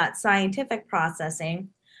and all that scientific processing.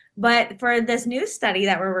 But for this new study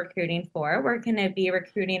that we're recruiting for, we're going to be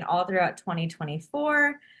recruiting all throughout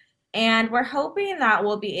 2024. And we're hoping that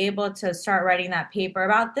we'll be able to start writing that paper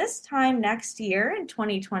about this time next year in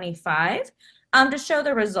 2025 to show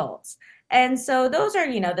the results. And so those are,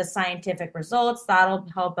 the scientific results that'll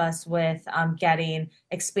help us with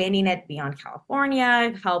expanding it beyond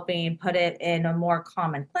California, helping put it in a more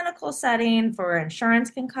common clinical setting for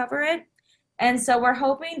insurance can cover it. And so we're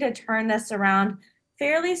hoping to turn this around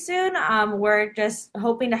fairly soon. We're just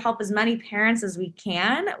hoping to help as many parents as we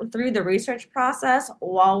can through the research process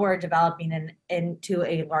while we're developing into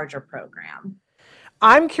a larger program.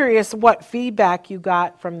 I'm curious what feedback you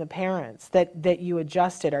got from the parents that you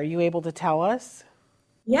adjusted. Are you able to tell us?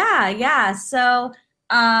 Yeah. So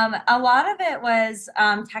a lot of it was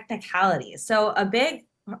technicalities. So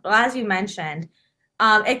as you mentioned,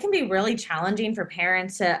 it can be really challenging for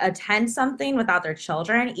parents to attend something without their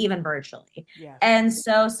children, even virtually. Yes. And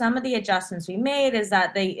so some of the adjustments we made is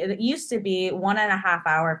that it used to be 1.5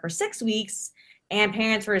 hours for 6 weeks. And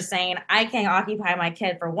parents were saying, I can occupy my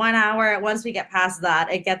kid for 1 hour. Once we get past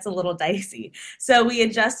that, it gets a little dicey. So we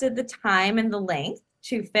adjusted the time and the length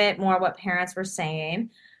to fit more what parents were saying.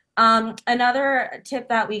 Another tip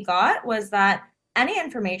that we got was that any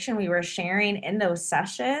information we were sharing in those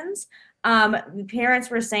sessions, parents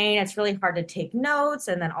were saying it's really hard to take notes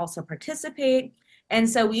and then also participate. And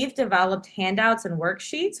so we've developed handouts and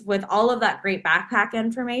worksheets with all of that great backpack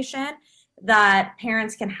information that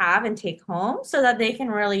parents can have and take home so that they can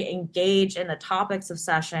really engage in the topics of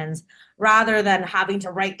sessions rather than having to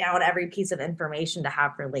write down every piece of information to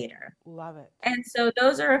have for later. Love it. And so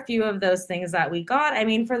those are a few of those things that we got. I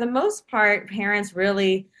mean, for the most part, parents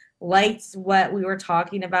really liked what we were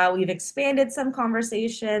talking about. We've expanded some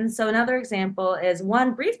conversations. So another example is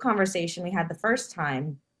one brief conversation we had the first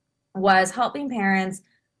time was helping parents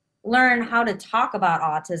learn how to talk about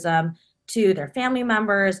autism to their family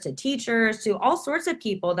members, to teachers, to all sorts of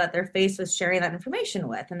people that they're faced with sharing that information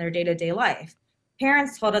with in their day-to-day life.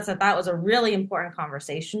 Parents told us that was a really important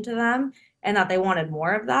conversation to them and that they wanted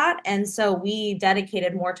more of that. And so we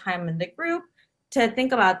dedicated more time in the group to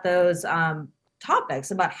think about those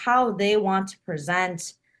topics, about how they want to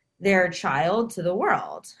present their child to the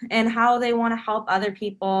world and how they want to help other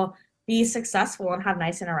people be successful and have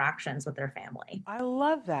nice interactions with their family. I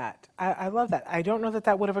love that. I love that. I don't know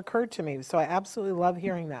that would have occurred to me, so I absolutely love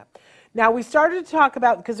hearing that. Now, we started to talk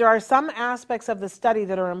about, because there are some aspects of the study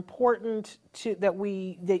that are important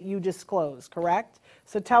that you disclose, correct?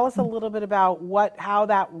 So tell us a little bit about how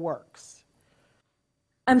that works.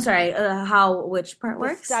 I'm sorry, which part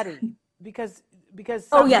works? The study, because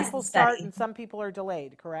some people start and some people are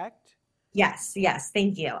delayed, correct? Yes,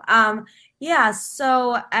 thank you.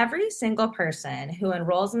 So every single person who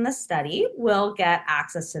enrolls in the study will get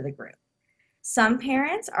access to the group. Some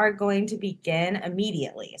parents are going to begin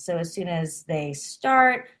immediately. So as soon as they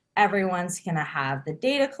start, everyone's going to have the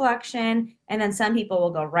data collection, and then some people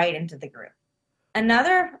will go right into the group.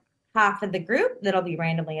 Another half of the group that'll be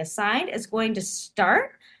randomly assigned is going to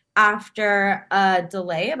start after a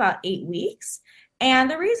delay about 8 weeks. And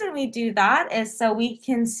the reason we do that is so we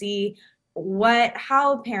can see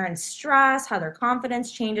how parents stress, how their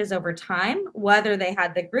confidence changes over time, whether they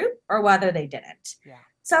had the group or whether they didn't. Yeah.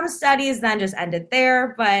 Some studies then just ended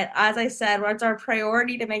there, but as I said, it's our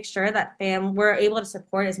priority to make sure that we're able to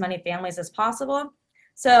support as many families as possible.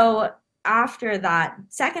 So after that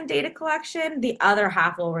second data collection, the other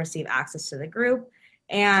half will receive access to the group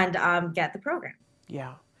and get the program.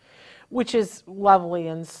 Yeah. Which is lovely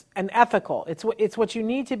and ethical. It's what you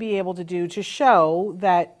need to be able to do to show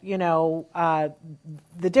that,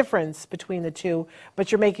 the difference between the two,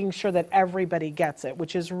 but you're making sure that everybody gets it,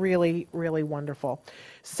 which is really, really wonderful.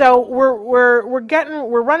 So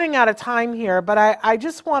we're running out of time here, but I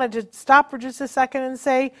just wanted to stop for just a second and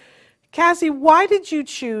say, Cassie, why did you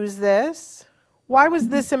choose this? Why was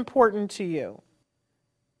this important to you?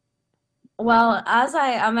 Well, as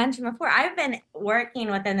I mentioned before, I've been working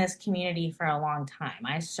within this community for a long time.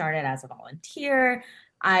 I started as a volunteer.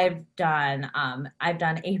 I've done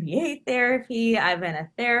ABA therapy. I've been a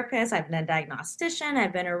therapist. I've been a diagnostician.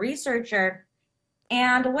 I've been a researcher.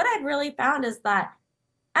 And what I've really found is that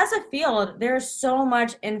as a field, there's so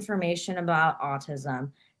much information about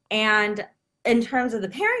autism. And in terms of the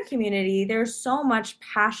parent community, there's so much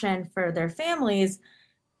passion for their families.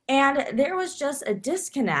 And there was just a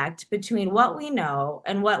disconnect between what we know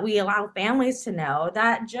and what we allow families to know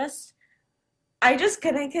that I just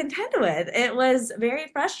couldn't contend with. It was very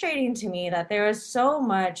frustrating to me that there was so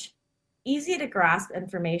much easy to grasp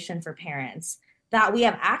information for parents that we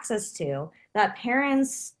have access to, that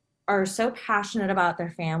parents are so passionate about their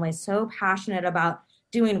families, so passionate about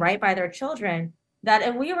doing right by their children, that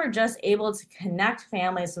if we were just able to connect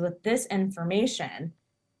families with this information,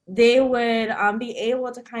 they would be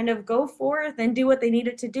able to kind of go forth and do what they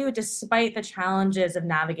needed to do despite the challenges of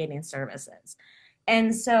navigating services.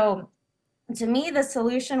 And so to me, the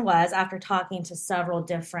solution was, after talking to several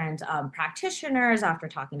different practitioners, after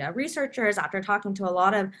talking to researchers, after talking to a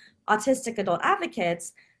lot of autistic adult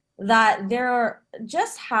advocates, that they're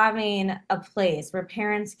just having a place where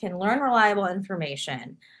parents can learn reliable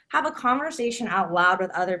information, have a conversation out loud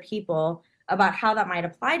with other people about how that might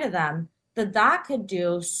apply to them, that could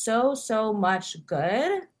do so much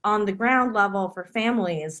good on the ground level for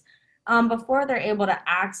families before they're able to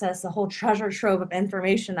access the whole treasure trove of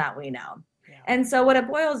information that we know. Yeah. And so what it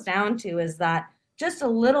boils down to is that just a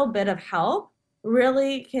little bit of help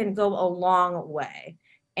really can go a long way.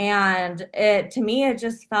 And to me, it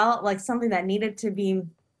just felt like something that needed to be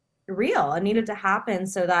real. It needed to happen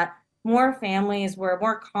so that more families were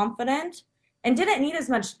more confident and didn't need as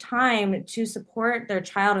much time to support their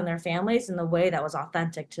child and their families in the way that was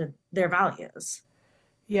authentic to their values.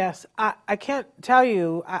 Yes, I can't tell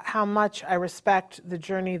you how much I respect the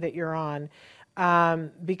journey that you're on,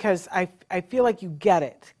 because I feel like you get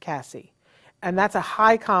it, Cassie. And that's a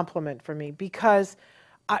high compliment for me, because,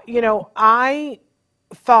 I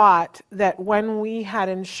thought that when we had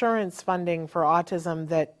insurance funding for autism,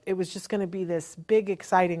 that it was just going to be this big,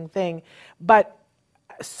 exciting thing. But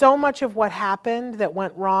so much of what happened that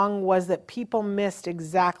went wrong was that people missed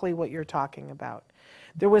exactly what you're talking about.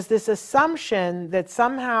 There was this assumption that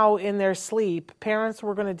somehow in their sleep, parents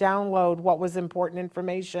were going to download what was important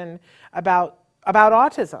information about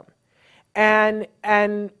autism. And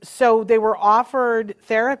so they were offered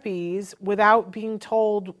therapies without being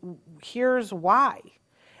told, here's why,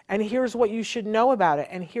 and here's what you should know about it,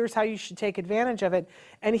 and here's how you should take advantage of it,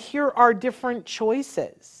 and here are different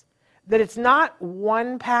choices. That it's not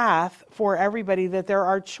one path for everybody, that there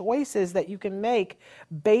are choices that you can make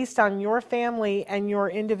based on your family and your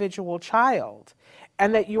individual child,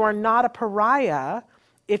 and that you are not a pariah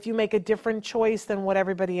if you make a different choice than what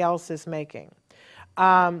everybody else is making.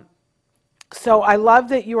 So I love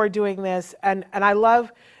that you are doing this, and I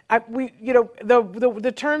love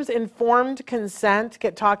the terms informed consent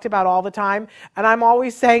get talked about all the time, and I'm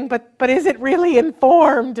always saying, but is it really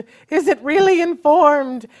informed? Is it really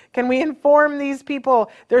informed? Can we inform these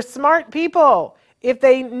people? They're smart people. If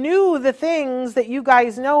they knew the things that you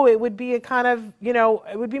guys know, it would be it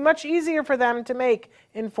would be much easier for them to make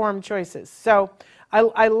informed choices. So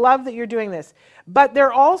I love that you're doing this. But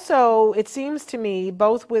there also, it seems to me,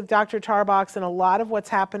 both with Dr. Tarbox and a lot of what's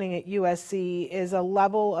happening at USC, is a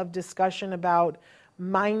level of discussion about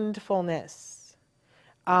mindfulness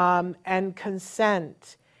and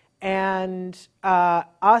consent and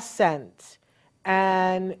assent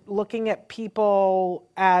and looking at people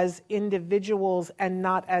as individuals and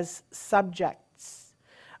not as subjects.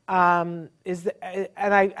 And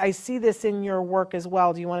I see this in your work as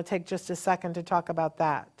well. Do you want to take just a second to talk about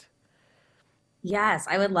that? Yes,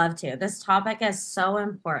 I would love to. This topic is so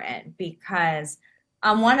important because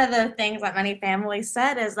one of the things that many families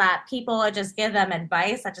said is that people would just give them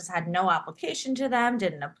advice that just had no application to them,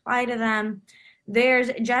 didn't apply to them. There's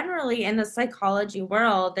generally, in the psychology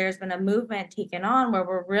world, there's been a movement taken on where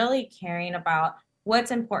we're really caring about what's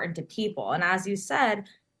important to people. And as you said,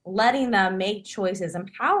 letting them make choices,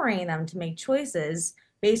 empowering them to make choices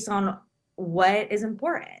based on what is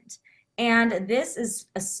important. And this is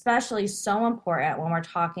especially so important when we're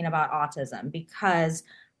talking about autism, because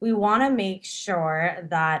we want to make sure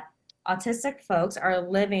that autistic folks are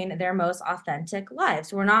living their most authentic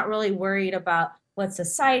lives. We're not really worried about what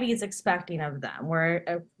society is expecting of them.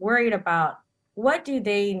 We're worried about what do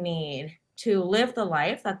they need to live the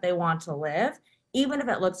life that they want to live, even if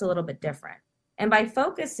it looks a little bit different. And by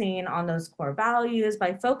focusing on those core values,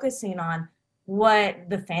 by focusing on what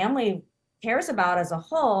the family cares about as a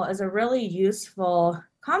whole, is a really useful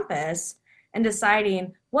compass in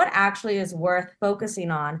deciding what actually is worth focusing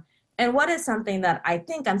on and what is something that I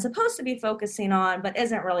think I'm supposed to be focusing on, but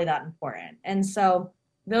isn't really that important. And so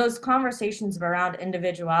those conversations around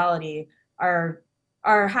individuality are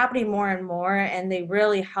happening more and more, and they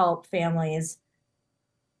really help families,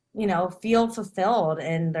 feel fulfilled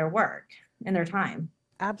in their work, in their time.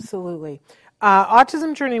 Absolutely.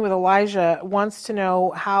 Autism Journey with Elijah wants to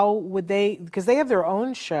know how would they, because they have their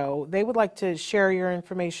own show, they would like to share your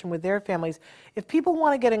information with their families. If people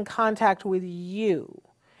want to get in contact with you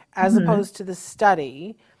as opposed to the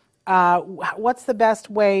study, what's the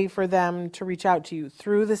best way for them to reach out to you?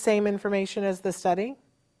 Through the same information as the study?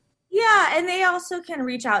 Yeah, and they also can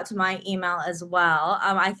reach out to my email as well.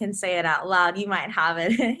 I can say it out loud. You might have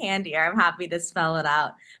it handier. I'm happy to spell it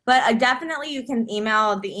out. But definitely you can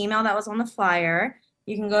email the email that was on the flyer.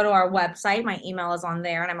 You can go to our website. My email is on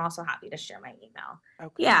there, and I'm also happy to share my email.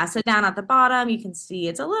 Okay. Yeah, so down at the bottom, you can see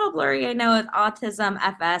it's a little blurry. I know it's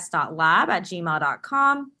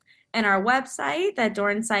autismfs.lab@gmail.com. And our website, the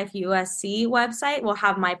Dornsife USC website, will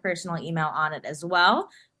have my personal email on it as well.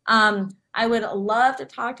 I would love to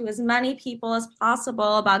talk to as many people as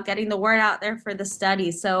possible about getting the word out there for the study.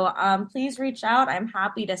 So please reach out. I'm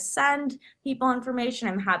happy to send people information.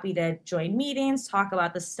 I'm happy to join meetings, talk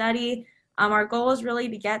about the study. Our goal is really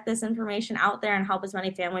to get this information out there and help as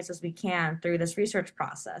many families as we can through this research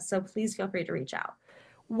process. So please feel free to reach out.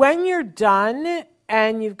 When you're done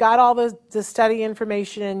and you've got all the study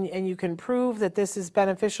information and you can prove that this is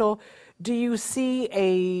beneficial, do you see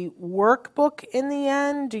a workbook in the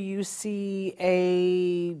end? Do you see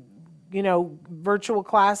virtual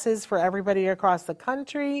classes for everybody across the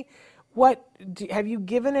country? Have you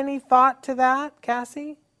given any thought to that,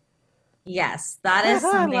 Cassie? Yes, that is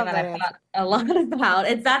something that I've thought a lot about.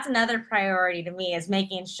 That's another priority to me, is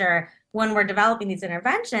making sure when we're developing these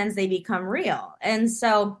interventions, they become real. And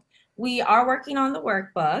so we are working on the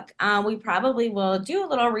workbook. We probably will do a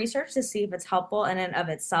little research to see if it's helpful in and of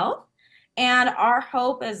itself. And our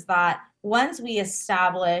hope is that once we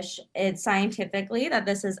establish it scientifically that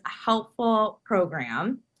this is a helpful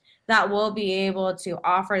program, that we'll be able to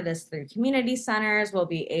offer this through community centers. We'll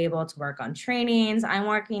be able to work on trainings. I'm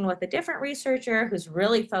working with a different researcher who's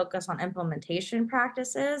really focused on implementation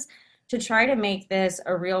practices to try to make this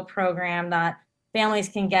a real program that families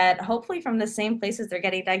can get, hopefully from the same places they're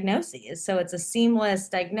getting diagnoses. So it's a seamless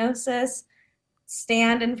diagnosis,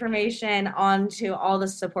 stand information onto all the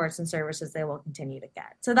supports and services they will continue to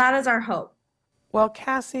get. So that is our hope. Well,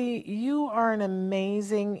 Cassie, you are an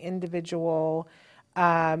amazing individual.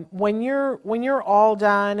 When you're all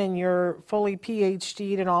done and you're fully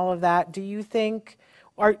PhD'd and all of that, do you think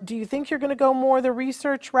you're going to go more the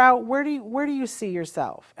research route? Where do you see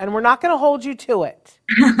yourself? And we're not going to hold you to it.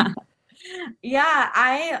 Yeah,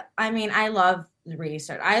 I love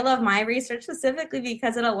research. I love my research specifically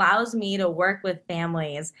because it allows me to work with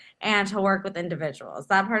families and to work with individuals.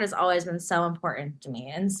 That part has always been so important to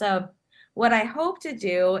me. And so what I hope to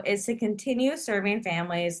do is to continue serving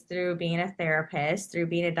families through being a therapist, through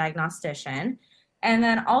being a diagnostician, and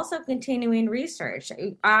then also continuing research.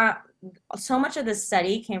 So much of this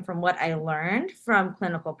study came from what I learned from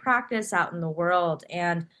clinical practice out in the world.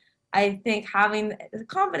 And I think having a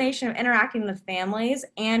combination of interacting with families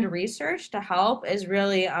and research to help is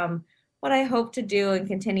really what I hope to do and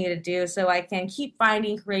continue to do, so I can keep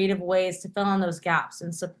finding creative ways to fill in those gaps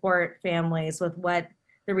and support families with what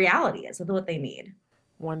the reality is, with what they need.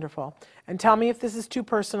 Wonderful. And tell me if this is too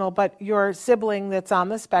personal, but your sibling that's on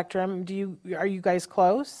the spectrum, are you guys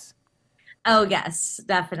close? Oh, yes,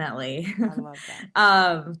 definitely. I love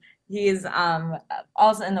that. He's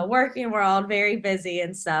also in the working world, very busy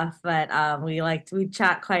and stuff, but we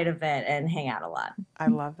chat quite a bit and hang out a lot. I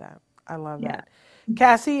love that. I love that.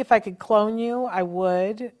 Cassie, if I could clone you, I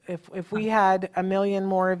would. If we had 1 million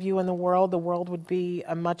more of you in the world would be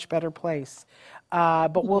a much better place.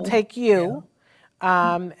 But we'll take you,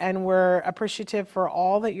 and we're appreciative for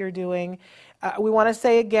all that you're doing. We want to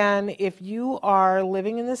say again, if you are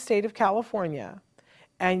living in the state of California,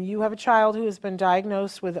 and you have a child who has been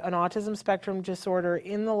diagnosed with an autism spectrum disorder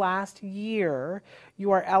in the last year,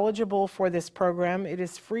 you are eligible for this program. It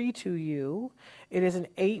is free to you. It is an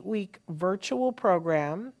 8-week virtual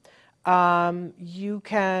program. You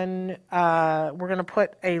can, we're going to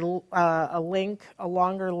put a link, a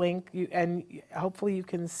longer link, and hopefully you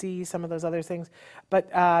can see some of those other things.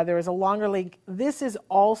 But there is a longer link. This is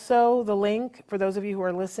also the link, for those of you who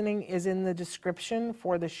are listening, is in the description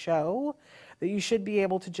for the show, that you should be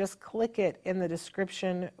able to just click it in the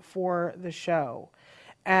description for the show.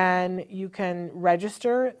 And you can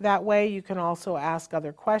register that way. You can also ask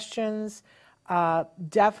other questions.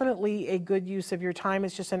 Definitely a good use of your time.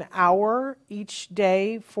 It's just an hour each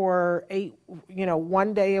day for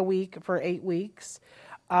 1 day a week for 8 weeks,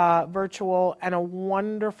 virtual, and a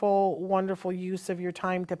wonderful, wonderful use of your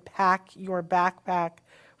time to pack your backpack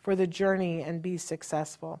for the journey and be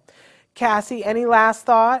successful. Cassie, any last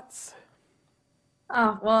thoughts?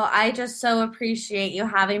 Oh, well, I just so appreciate you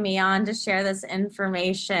having me on to share this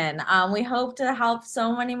information. We hope to help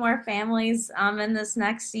so many more families in this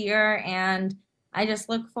next year, and I just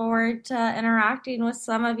look forward to interacting with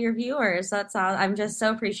some of your viewers. That's all. I'm just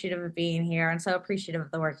so appreciative of being here and so appreciative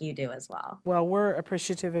of the work you do as well. Well, we're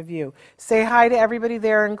appreciative of you. Say hi to everybody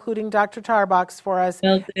there, including Dr. Tarbox for us.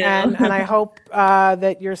 Will do. And I hope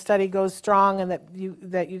that your study goes strong and that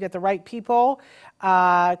you get the right people,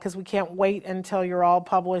 because we can't wait until you're all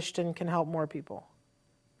published and can help more people.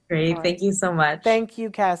 Great. Right. Thank you so much. Thank you,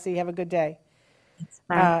 Cassie. Have a good day.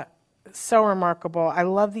 Bye. So remarkable. I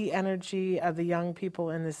love the energy of the young people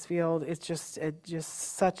in this field. It's just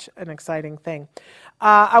such an exciting thing.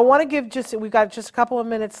 I want to give we've got just a couple of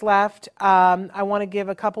minutes left. I want to give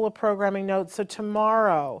a couple of programming notes. So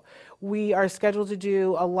tomorrow we are scheduled to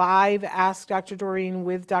do a live Ask Dr. Doreen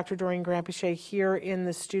with Dr. Doreen Granpeesheh here in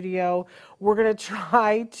the studio. We're going to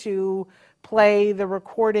try to play the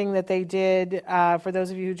recording that they did, for those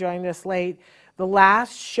of you who joined us late, the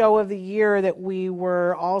last show of the year that we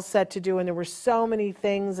were all set to do, and there were so many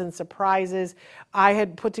things and surprises. I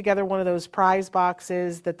had put together one of those prize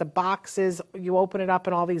boxes that the boxes, you open it up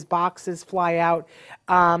and all these boxes fly out.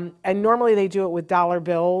 And normally they do it with dollar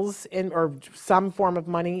bills or some form of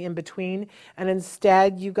money in between. And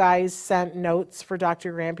instead, you guys sent notes for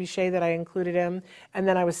Dr. Granpeesheh that I included in, and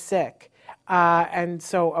then I was sick. And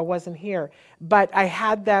so I wasn't here, but I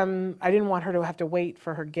had them. I didn't want her to have to wait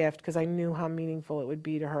for her gift because I knew how meaningful it would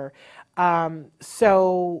be to her.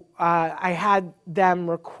 So I had them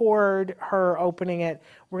record her opening it.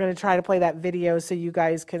 We're going to try to play that video so you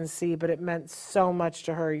guys can see, but it meant so much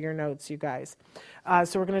to her, your notes, you guys.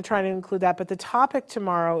 So we're going to try to include that. But the topic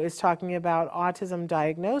tomorrow is talking about autism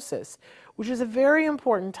diagnosis, which is a very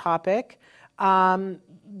important topic. And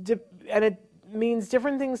it means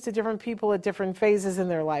different things to different people at different phases in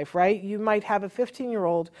their life, right? You might have a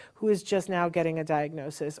 15-year-old who is just now getting a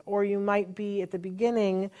diagnosis, or you might be at the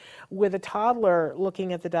beginning with a toddler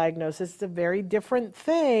looking at the diagnosis. It's a very different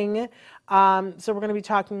thing. So we're going to be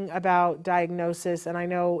talking about diagnosis, and I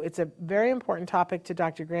know it's a very important topic to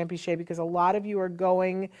Dr. Granpeesheh because a lot of you are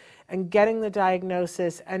going and getting the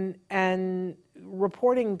diagnosis and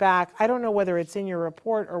reporting back. I don't know whether it's in your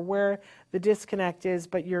report or where the disconnect is,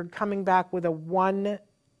 but you're coming back with a 1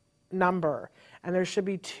 number, and there should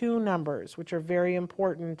be 2 numbers, which are very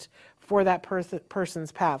important for that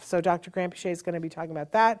person's path. So Dr. Granpeesheh is going to be talking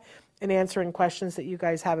about that and answering questions that you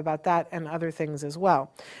guys have about that and other things as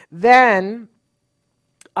well. Then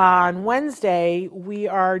on Wednesday, we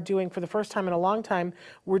are doing, for the first time in a long time,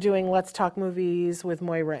 we're doing Let's Talk Movies with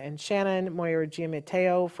Moira and Shannon. Moira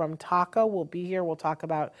Giammatteo from TACA will be here. We'll talk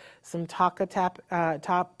about some TACA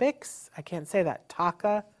topics. I can't say that.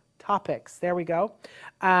 TACA topics. There we go.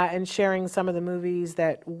 And sharing some of the movies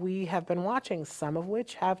that we have been watching, some of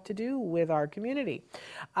which have to do with our community.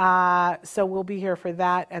 So we'll be here for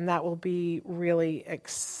that, and that will be really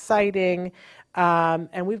exciting.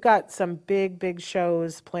 And we've got some big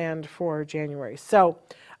shows planned for January. So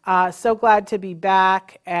glad to be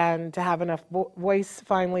back and to have enough voice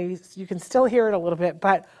finally. You can still hear it a little bit,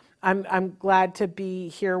 but I'm glad to be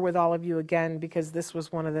here with all of you again because this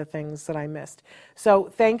was one of the things that I missed.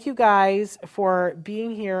 So thank you guys for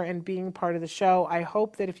being here and being part of the show. I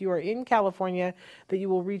hope that if you are in California that you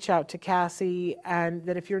will reach out to Cassie, and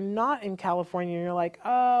that if you're not in California and you're like,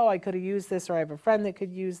 oh, I could have used this, or I have a friend that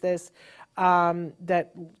could use this,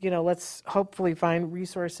 that, let's hopefully find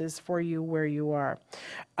resources for you where you are.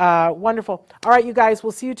 Wonderful. All right, you guys,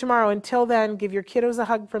 we'll see you tomorrow. Until then, give your kiddos a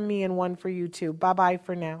hug from me and one for you too. Bye-bye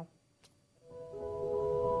for now.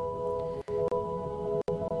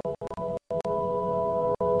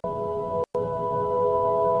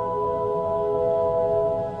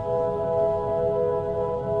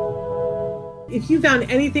 If you found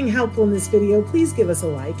anything helpful in this video, please give us a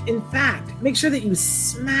like. In fact, make sure that you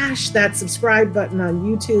smash that subscribe button on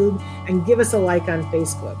YouTube and give us a like on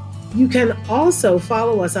Facebook. You can also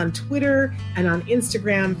follow us on Twitter and on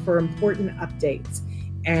Instagram for important updates.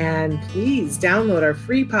 And please download our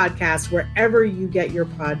free podcast wherever you get your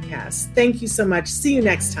podcasts. Thank you so much. See you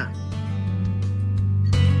next time.